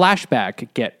just flashback,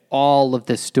 get all of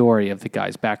the story of the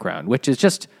guy's background, which is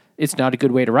just, it's not a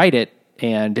good way to write it,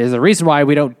 and there's a reason why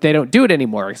they don't do it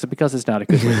anymore, except because it's not a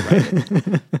good way to write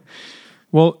it.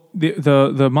 Well,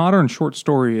 the modern short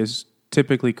story is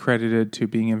typically credited to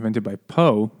being invented by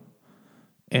Poe,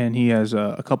 and he has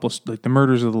a couple, like the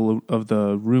Murders of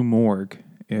the Rue Morgue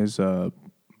is I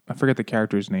forget the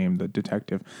character's name, the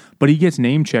detective, but he gets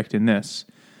name checked in this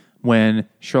when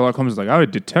Sherlock Holmes is like, I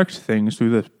would detect things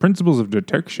through the principles of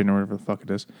detection, or whatever the fuck it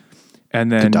is,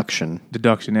 and then deduction,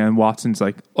 and Watson's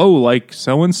like, oh, like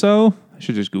so and so. I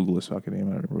should just Google this fucking name.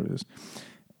 I don't remember what it is.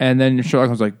 And then Sherlock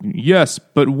Holmes is like, yes,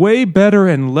 but way better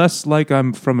and less like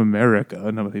I'm from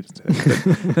America. No, he doesn't say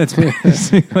that. That's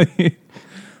basically.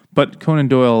 But Conan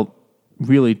Doyle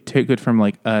really took it from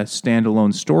like a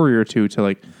standalone story or two to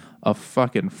like a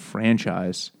fucking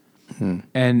franchise.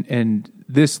 And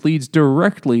this leads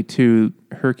directly to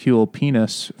Hercule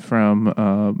Penis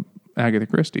from Agatha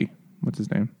Christie. What's his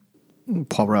name?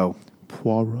 Poirot.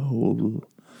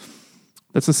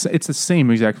 It's the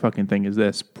same exact fucking thing as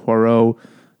this. Poirot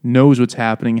knows what's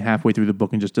happening halfway through the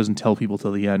book and just doesn't tell people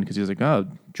till the end because he's like, oh,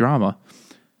 drama.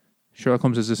 Sherlock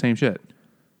Holmes is the same shit.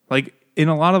 Like in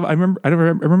a lot of, I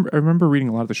remember reading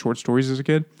a lot of the short stories as a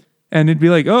kid, and it'd be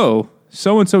like, oh,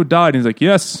 so and so died, and he's like,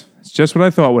 yes, it's just what I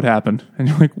thought would happen, and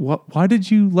you're like, what? Why did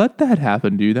you let that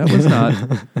happen, dude? That was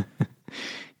not.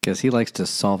 Because he likes to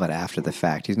solve it after the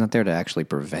fact. He's not there to actually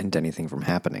prevent anything from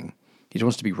happening. He just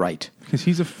wants to be right. Because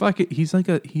he is a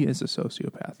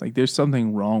sociopath. Like there's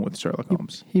something wrong with Sherlock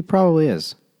Holmes. He probably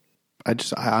is. I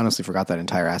honestly forgot that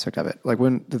entire aspect of it. Like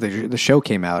when the show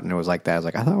came out and it was like that, I was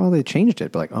like, I thought, well, they changed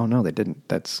it, but like, oh no, they didn't.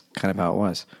 That's kind of how it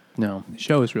was. No. The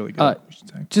show is really good. We should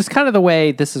say. Just kind of the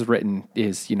way this is written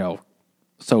is,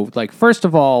 so like, first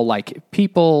of all, like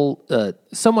people,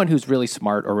 someone who's really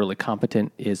smart or really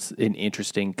competent is an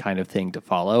interesting kind of thing to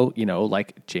follow,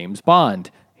 like James Bond.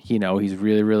 He's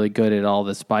really, really good at all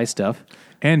the spy stuff.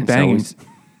 And banging.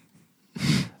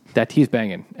 That he's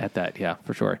banging at that, yeah,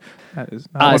 for sure. That is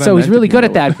not what I so he's meant really to good be,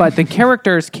 at that, but the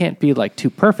characters can't be like too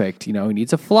perfect. You know, he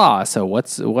needs a flaw. So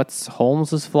what's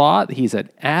Holmes's flaw? He's an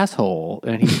asshole,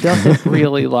 and he doesn't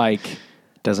really like.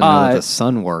 Doesn't know that the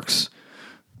sun works.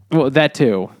 Well, that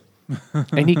too,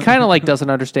 and he kind of like doesn't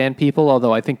understand people.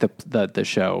 Although I think the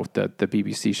show, the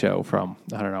BBC show from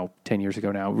I don't know 10 years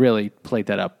ago now, really played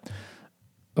that up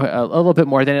a little bit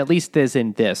more than at least is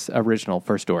in this original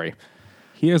first story.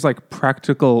 He has like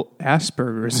practical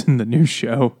Asperger's in the new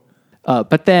show.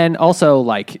 But then also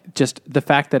like just the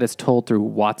fact that it's told through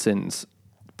Watson's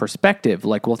perspective,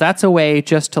 like, well, that's a way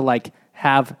just to like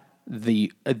have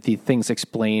the things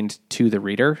explained to the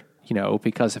reader, you know,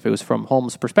 because if it was from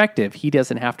Holmes' perspective, he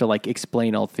doesn't have to like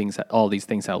explain all these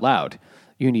things out loud.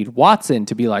 You need Watson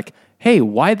to be like, hey,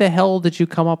 why the hell did you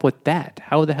come up with that?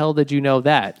 How the hell did you know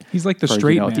that? He's like the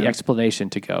straight man. The explanation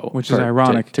to go. Which is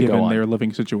ironic to given go on. their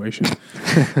living situation.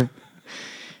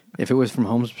 If it was from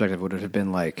Holmes' perspective, would it have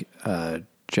been like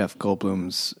Jeff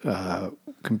Goldblum's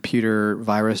computer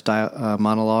virus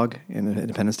monologue in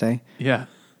Independence Day? Yeah.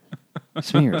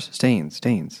 Smears,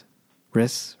 stains,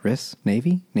 risks,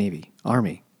 Navy,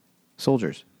 Army,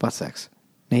 soldiers, butt sex,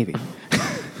 Navy.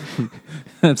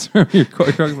 That's where you're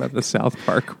talking about the South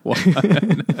Park one.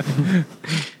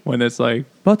 When it's like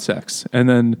butt sex. And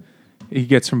then he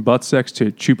gets from butt sex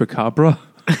to chupacabra.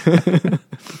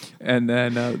 And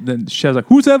then Chef's like,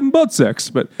 who's having butt sex?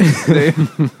 But they I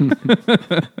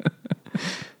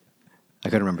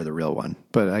couldn't remember the real one,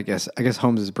 but I guess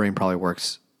Holmes's brain probably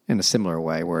works in a similar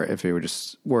way, where if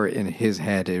it were in his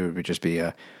head, it would just be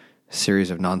a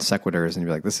series of non sequiturs, and you'd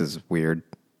be like, "This is weird.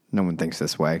 No one thinks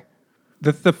this way."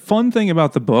 the fun thing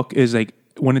about the book is like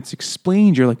when it's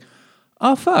explained, you're like,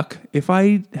 oh fuck! If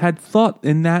I had thought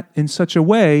in such a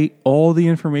way, all the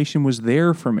information was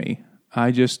there for me.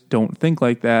 I just don't think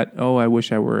like that. Oh, I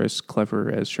wish I were as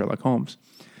clever as Sherlock Holmes.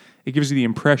 It gives you the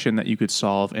impression that you could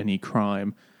solve any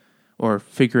crime or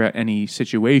figure out any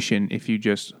situation if you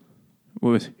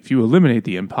eliminate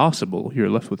the impossible, you're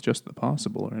left with just the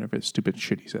possible, or whatever stupid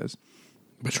shit he says.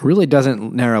 Which really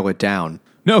doesn't narrow it down.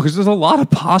 No, because there's a lot of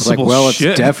possible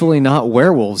shit. It's definitely not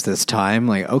werewolves this time.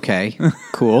 Like, okay,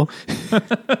 cool.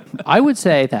 I would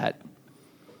say that,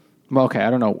 well, okay, I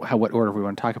don't know what order we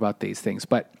want to talk about these things,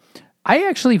 but I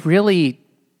actually really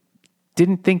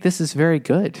didn't think this is very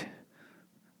good.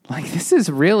 Like, this is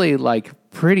really,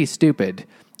 like, pretty stupid.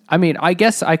 I mean, I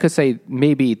guess I could say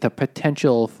maybe the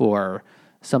potential for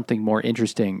something more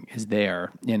interesting is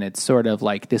there, and it's sort of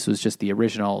like this was just the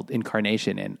original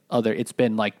incarnation, and it's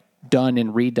been, like, done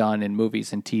and redone in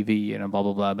movies and TV and blah,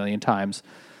 blah, blah, a million times.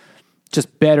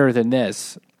 Just better than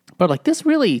this. But, like, this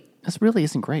really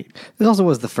isn't great. This also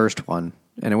was the first one,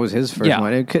 and it was his first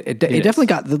one. It is. definitely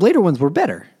got, the later ones were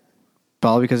better.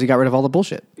 Probably because he got rid of all the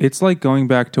bullshit. It's like going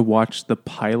back to watch the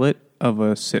pilot of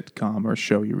a sitcom or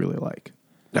show you really like.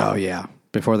 Oh, yeah.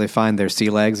 Before they find their sea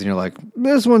legs, and you're like,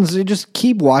 this one's, you just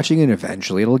keep watching and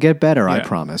eventually it'll get better, I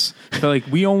promise. But like,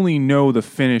 we only know the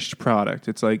finished product.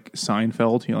 It's like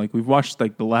Seinfeld, you know, like we've watched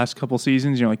like the last couple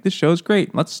seasons, you're like, this show's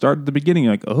great. Let's start at the beginning.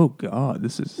 You're like, oh God,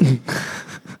 this is,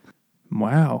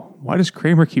 wow. Why does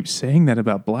Kramer keep saying that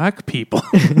about black people?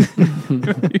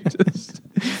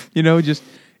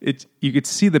 You could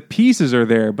see the pieces are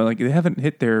there, but like they haven't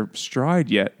hit their stride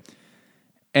yet.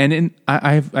 And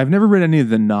I've never read any of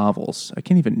the novels. I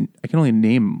can only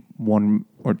name one,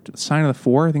 or Sign of the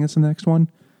Four. I think that's the next one.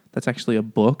 That's actually a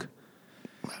book.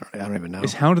 I don't even know.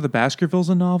 Is Hound of the Baskervilles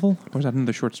a novel, or is that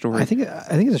another short story? I think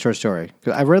it's a short story.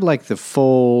 I read like the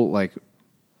full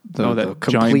the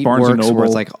complete Barnes and works Noble. where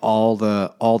it's like all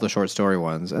the short story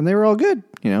ones, and they were all good.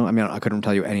 You know, I mean, I couldn't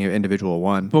tell you any individual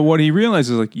one. But what he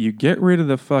realizes is like you get rid of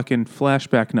the fucking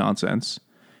flashback nonsense,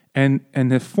 and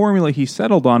the formula he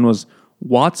settled on was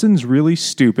Watson's really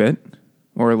stupid,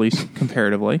 or at least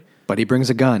comparatively. But he brings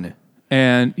a gun.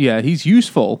 And yeah, he's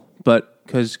useful, but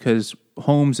because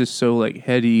Holmes is so like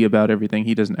heady about everything,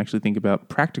 he doesn't actually think about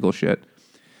practical shit.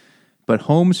 But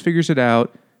Holmes figures it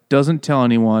out, doesn't tell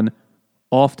anyone.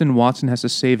 Often Watson has to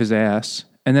save his ass.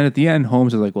 And then at the end,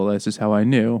 Holmes is like, well, this is how I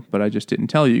knew, but I just didn't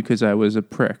tell you because I was a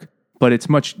prick. But it's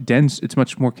much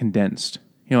more condensed.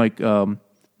 You know, like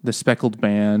The Speckled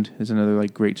Band is another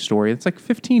like great story. It's like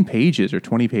 15 pages or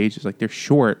 20 pages. Like they're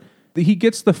short. He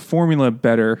gets the formula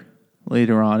better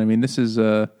later on. I mean, this is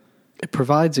It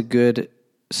provides a good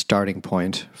starting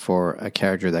point for a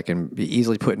character that can be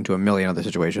easily put into a million other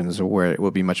situations where it will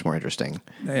be much more interesting.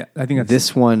 Yeah, I think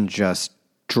this one just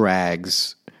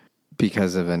drags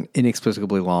because of an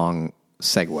inexplicably long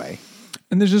segue.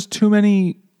 And there's just too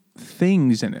many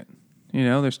things in it. You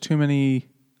know, there's too many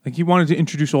Like he wanted to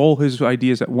introduce all his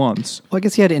ideas at once. Well, I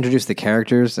guess he had to introduce the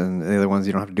characters, and the other ones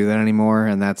you don't have to do that anymore.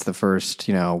 And that's the first,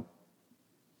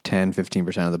 10,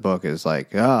 15% of the book is like,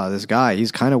 this guy,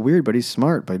 he's kind of weird, but he's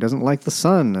smart, but he doesn't like the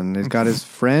sun. And he's got his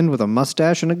friend with a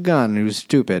mustache and a gun who's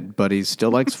stupid, but he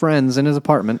still likes friends in his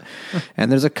apartment.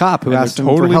 And there's a cop who asks him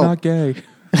for totally help. not gay.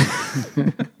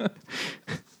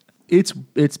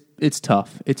 It's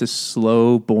tough. It's a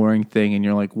slow, boring thing, and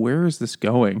you're like, where is this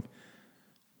going?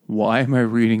 Why am I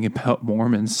reading about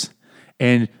Mormons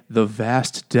and the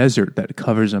vast desert that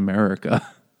covers America?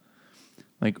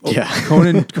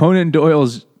 Conan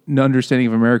Doyle's understanding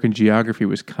of American geography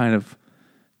was kind of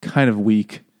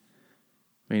weak.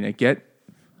 I mean, I get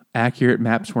accurate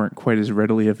maps weren't quite as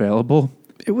readily available.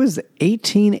 It was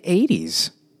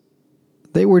 1880s.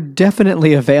 They were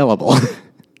definitely available.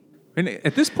 And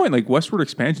at this point, like westward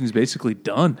expansion is basically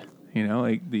done.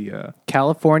 Like the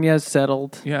California's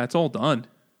settled. Yeah, it's all done.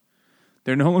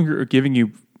 They're no longer giving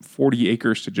you 40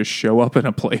 acres to just show up in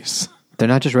a place. They're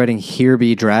not just writing "Here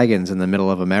be dragons" in the middle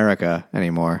of America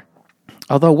anymore.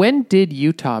 Although, when did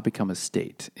Utah become a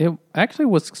state? It actually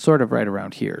was sort of right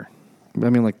around here.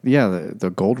 I mean,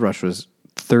 the gold rush was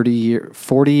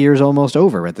 40 years almost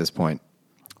over at this point.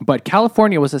 But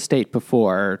California was a state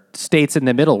before states in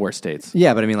the middle were states.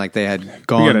 Yeah, but I mean, they had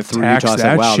gone through Utah and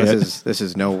said, wow, shit. this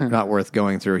is not worth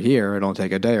going through here. It'll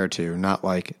take a day or two. Not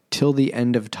like till the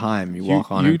end of time you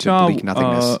walk on Utah, into bleak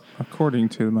nothingness. According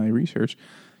to my research,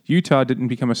 Utah didn't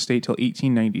become a state till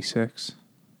 1896.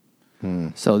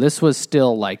 So this was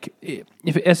still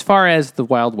as far as the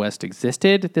Wild West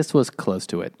existed, this was close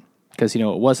to it. Because, it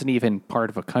wasn't even part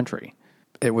of a country.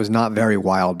 It was not very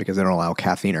wild because they don't allow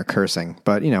caffeine or cursing,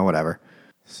 but whatever.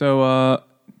 So,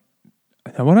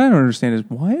 what I don't understand is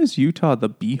why is Utah the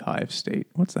beehive state?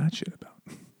 What's that shit about?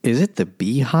 Is it the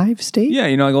beehive state? Yeah,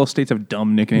 like all states have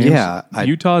dumb nicknames. Yeah,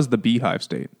 Utah's the beehive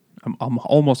state. I'm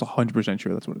almost 100%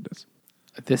 sure that's what it is.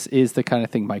 This is the kind of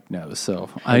thing Mike knows. So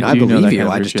I believe you.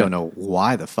 I just don't know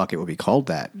why the fuck it would be called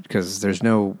that because there's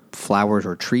no flowers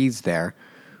or trees there.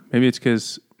 Maybe it's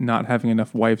because not having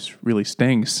enough wives really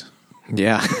stings.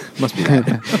 Yeah, must be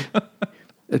that.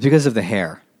 It's because of the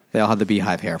hair. They all had the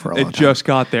beehive hair for a long time. It just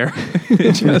got there.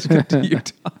 It just got to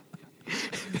Utah.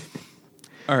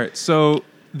 All right, so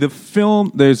the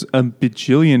film, there's a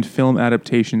bajillion film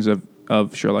adaptations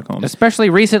of Sherlock Holmes. Especially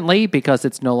recently because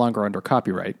it's no longer under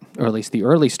copyright, or at least the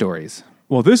early stories.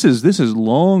 Well, this is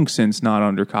long since not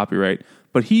under copyright,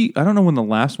 but I don't know when the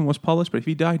last one was published, but if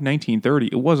he died in 1930,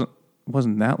 it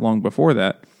wasn't that long before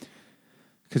that.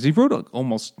 Because he wrote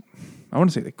almost, I want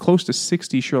to say, close to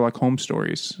 60 Sherlock Holmes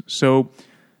stories. So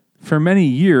for many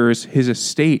years, his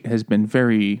estate has been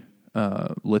very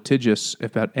litigious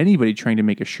about anybody trying to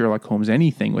make a Sherlock Holmes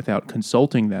anything without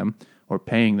consulting them or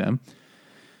paying them.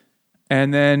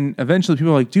 And then eventually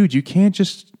people are like, dude, you can't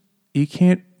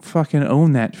fucking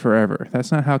own that forever.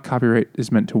 That's not how copyright is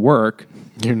meant to work.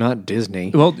 You're not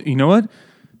Disney. Well, you know what?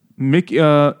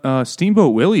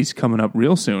 Steamboat Willie's coming up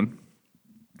real soon.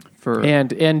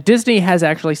 And Disney has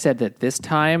actually said that this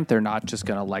time they're not just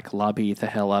going to lobby the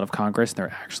hell out of Congress.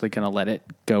 They're actually going to let it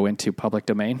go into public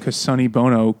domain. Because Sonny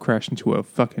Bono crashed into a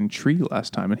fucking tree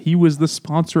last time, and he was the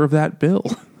sponsor of that bill.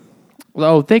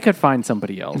 Well, they could find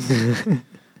somebody else. And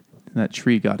that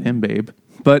tree got him, babe.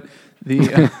 But the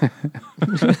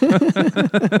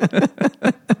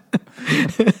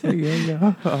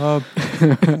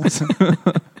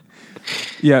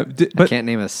yeah, but I can't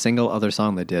name a single other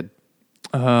song they did.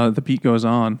 The beat goes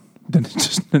on. Then it's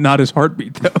just not his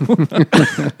heartbeat, though.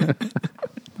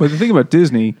 But the thing about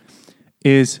Disney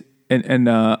is, and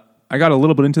I got a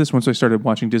little bit into this once I started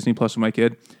watching Disney Plus with my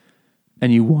kid,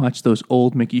 and you watch those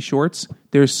old Mickey shorts,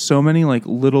 there's so many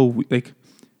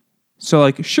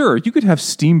sure, you could have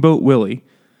Steamboat Willie,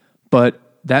 but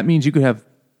that means you could have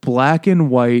black and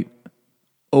white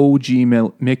OG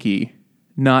Mickey,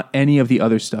 not any of the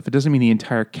other stuff. It doesn't mean the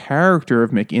entire character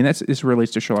of Mickey, and this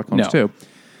relates to Sherlock Holmes too.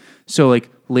 So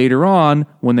later on,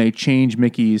 when they change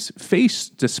Mickey's face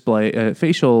display,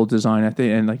 facial design at the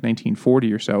end,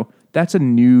 1940 or so, that's a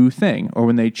new thing. Or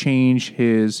when they change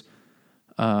his,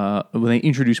 when they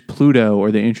introduce Pluto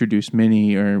or they introduce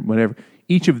Minnie or whatever,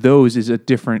 each of those is a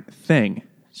different thing.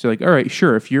 So all right,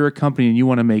 sure, if you're a company and you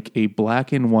want to make a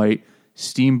black and white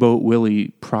Steamboat Willie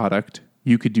product,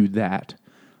 you could do that.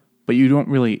 But you don't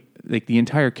really, the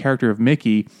entire character of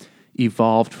Mickey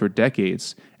evolved for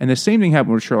decades. And the same thing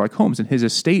happened with Sherlock Holmes, and his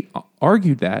estate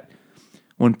argued that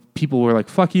when people were like,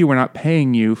 fuck you, we're not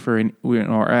paying you for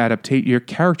our adaptation. Your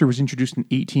character was introduced in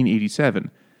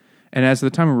 1887. And as of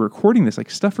the time of recording this,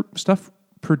 stuff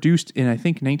produced in, I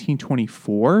think,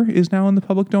 1924 is now in the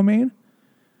public domain.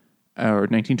 or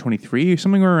 1923,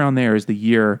 something around there is the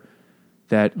year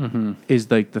that is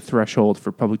like the threshold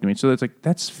for public domain. So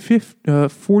that's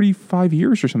 45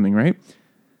 years or something, right?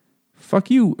 Fuck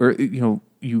you, or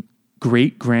you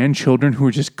great grandchildren who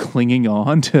are just clinging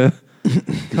on to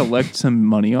collect some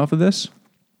money off of this.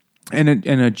 And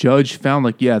a judge found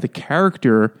the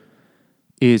character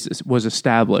was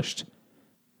established.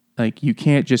 Like, you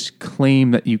can't just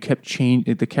claim that you kept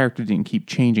the character didn't keep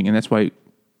changing, and that's why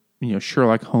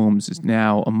Sherlock Holmes is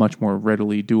now a much more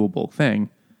readily doable thing.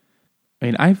 I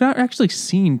mean, I've not actually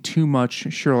seen too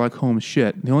much Sherlock Holmes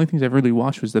shit. The only things I've really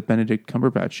watched was the Benedict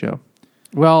Cumberbatch show.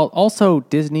 Well, also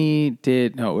Disney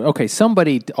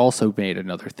somebody also made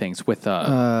another things with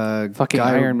fucking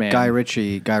Iron Man. Guy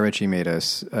Ritchie made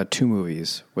us 2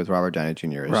 movies with Robert Downey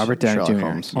Jr. as Robert Downey Sherlock Jr.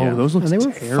 Holmes. Oh, those look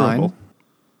terrible. Fine.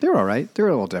 They were all right. They were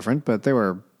a little different, but they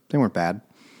weren't bad.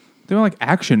 They were like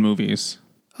action movies.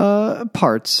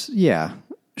 Parts, yeah.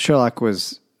 Sherlock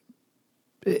was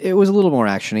a little more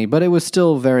actiony, but it was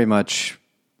still very much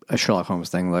a Sherlock Holmes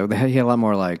thing. He had a lot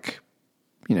more it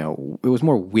was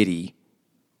more witty,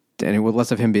 and it was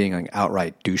less of him being like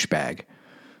outright douchebag.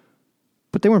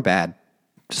 But they weren't bad,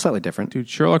 just slightly different. Dude,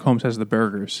 Sherlock Holmes has the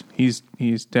burgers. He's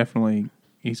definitely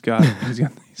he's got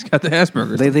the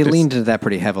Asperger's. They leaned into that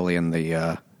pretty heavily in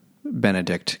the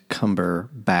Benedict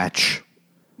Cumberbatch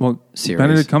series.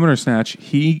 Benedict Cumberbatch,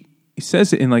 he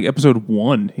says it in episode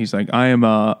 1. He's like, I am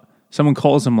someone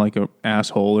calls him like an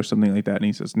asshole or something like that, and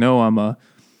he says, no, I'm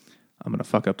going to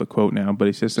fuck up the quote now, but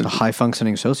he says a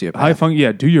high-functioning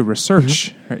sociopath. Do your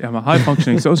research. I'm a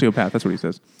high-functioning sociopath. That's what he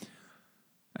says.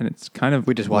 And it's kind of...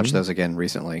 We just watched those again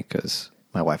recently because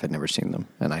my wife had never seen them,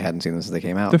 and I hadn't seen them since they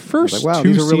came out. The first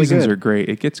 2 seasons are great.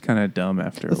 It gets kind of dumb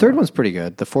after the third one's pretty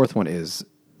good. The fourth one is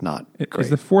not great. Is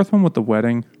the fourth one with the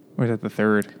wedding, or is that the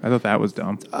third? I thought that was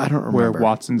dumb. I don't remember. Where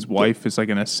Watson's wife is like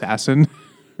an assassin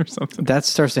or something. That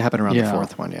starts to happen around the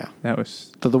fourth one, yeah. That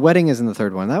was... So the wedding is in the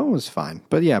third one. That one was fine.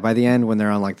 But yeah, by the end, when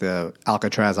they're on the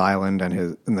Alcatraz Island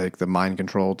and the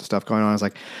mind-controlled stuff going on, I was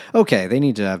like, okay, they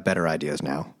need to have better ideas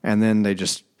now. And then they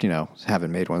just,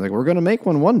 haven't made one. We're going to make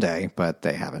one day, but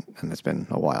they haven't. And it's been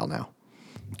a while now.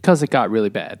 Because it got really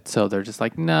bad. So they're just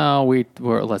like, no,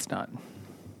 let's not.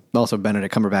 Also,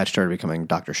 Benedict Cumberbatch started becoming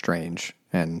Doctor Strange,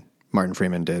 and Martin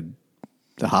Freeman did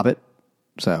The Hobbit.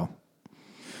 So...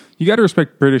 You got to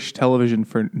respect British television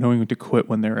for knowing when to quit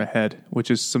when they're ahead,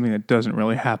 which is something that doesn't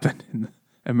really happen in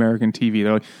American TV.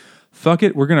 They're like, fuck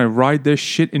it, we're going to ride this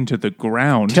shit into the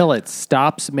ground. Till it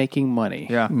stops making money.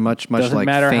 Yeah. Much doesn't like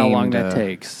matter how long that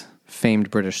takes. Famed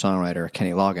British songwriter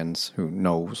Kenny Loggins, who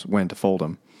knows when to fold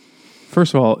him.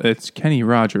 First of all, it's Kenny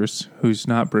Rogers, who's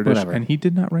not British, and he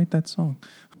did not write that song.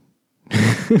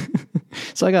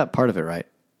 So I got part of it right.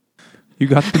 You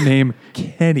got the name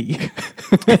Kenny.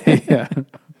 Yeah.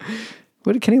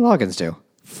 What did Kenny Loggins do?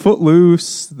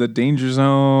 Footloose, The Danger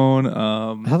Zone.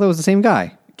 I thought that was the same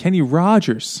guy. Kenny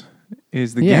Rogers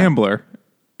is the Gambler,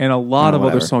 and a lot of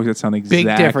other songs that sound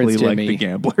exactly like The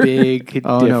Gambler. Big difference.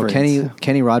 Oh no,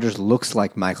 Kenny Rogers looks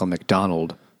like Michael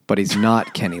McDonald, but he's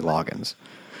not Kenny Loggins.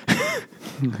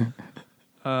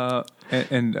 Oh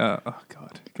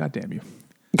God damn you!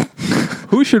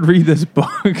 Who should read this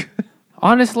book?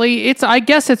 Honestly, I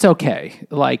guess it's okay.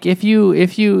 Like if you,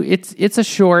 it's a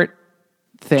short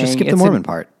thing. Just skip the Mormon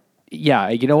part. Yeah,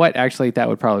 you know what? Actually, that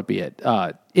would probably be it.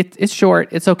 It's short.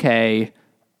 It's okay.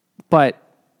 But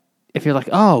if you're like,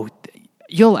 oh,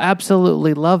 you'll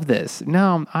absolutely love this.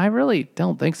 No, I really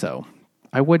don't think so.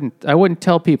 I wouldn't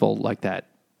tell people like that.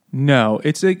 No,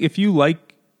 it's like if you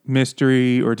like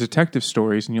mystery or detective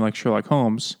stories and you like Sherlock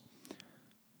Holmes,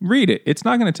 read it. It's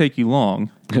not going to take you long.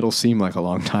 It'll seem like a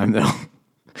long time, though.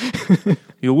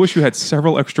 You'll wish you had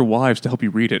several extra wives to help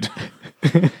you read it.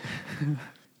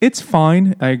 It's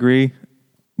fine. I agree.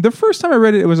 The first time I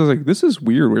read it, I was like, this is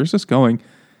weird. Where's this going?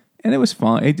 And it was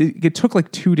fine. It took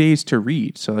like 2 days to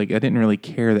read. So I didn't really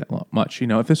care that much.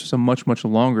 If this was a much, much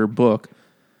longer book,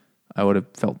 I would have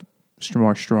felt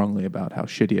more strongly about how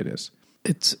shitty it is.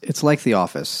 It's like The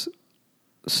Office.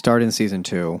 Start in season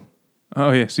 2.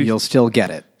 Oh, yeah. You'll still get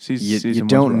it. You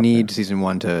don't need season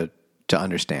 1 to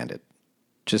understand it.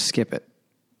 Just skip it.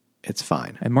 It's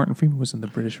fine. And Martin Freeman was in the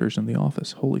British version of The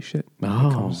Office. Holy shit.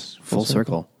 Oh, full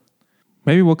circle.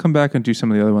 Maybe we'll come back and do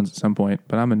some of the other ones at some point,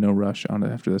 but I'm in no rush on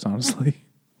it after this, honestly.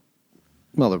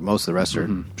 Well, most of the rest are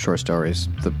short stories.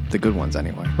 The good ones,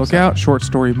 anyway. Look out, short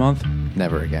story month.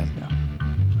 Never again. No.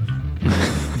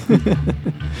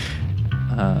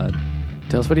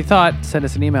 Tell us what you thought. Send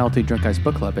us an email to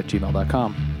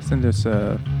drunkguysbookclub@gmail.com. Send us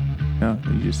no,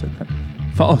 you just said that.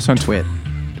 Follow us on Twitter.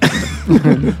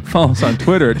 Follow us on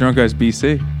Twitter at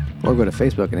DrunkGuysBC. Or go to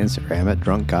Facebook and Instagram at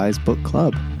Drunk Guys Book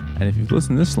Club. And if you've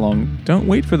listened this long, don't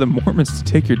wait for the Mormons to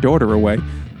take your daughter away.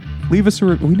 Leave us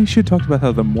we should talk about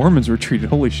how the Mormons were treated.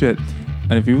 Holy shit.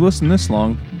 And if you've listened this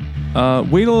long,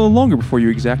 wait a little longer before you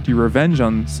exact your revenge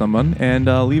on someone and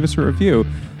leave us a review.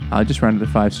 I just rounded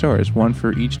to 5 stars, one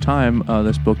for each time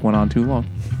this book went on too long.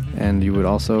 And you would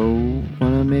also want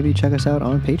to maybe check us out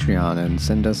on Patreon and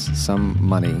send us some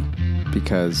money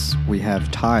because we have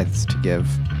tithes to give,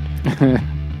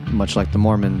 much like the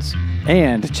Mormons.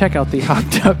 And check out the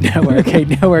Hopped Up Network, a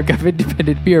network of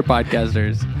independent beer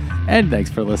podcasters. And thanks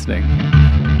for listening.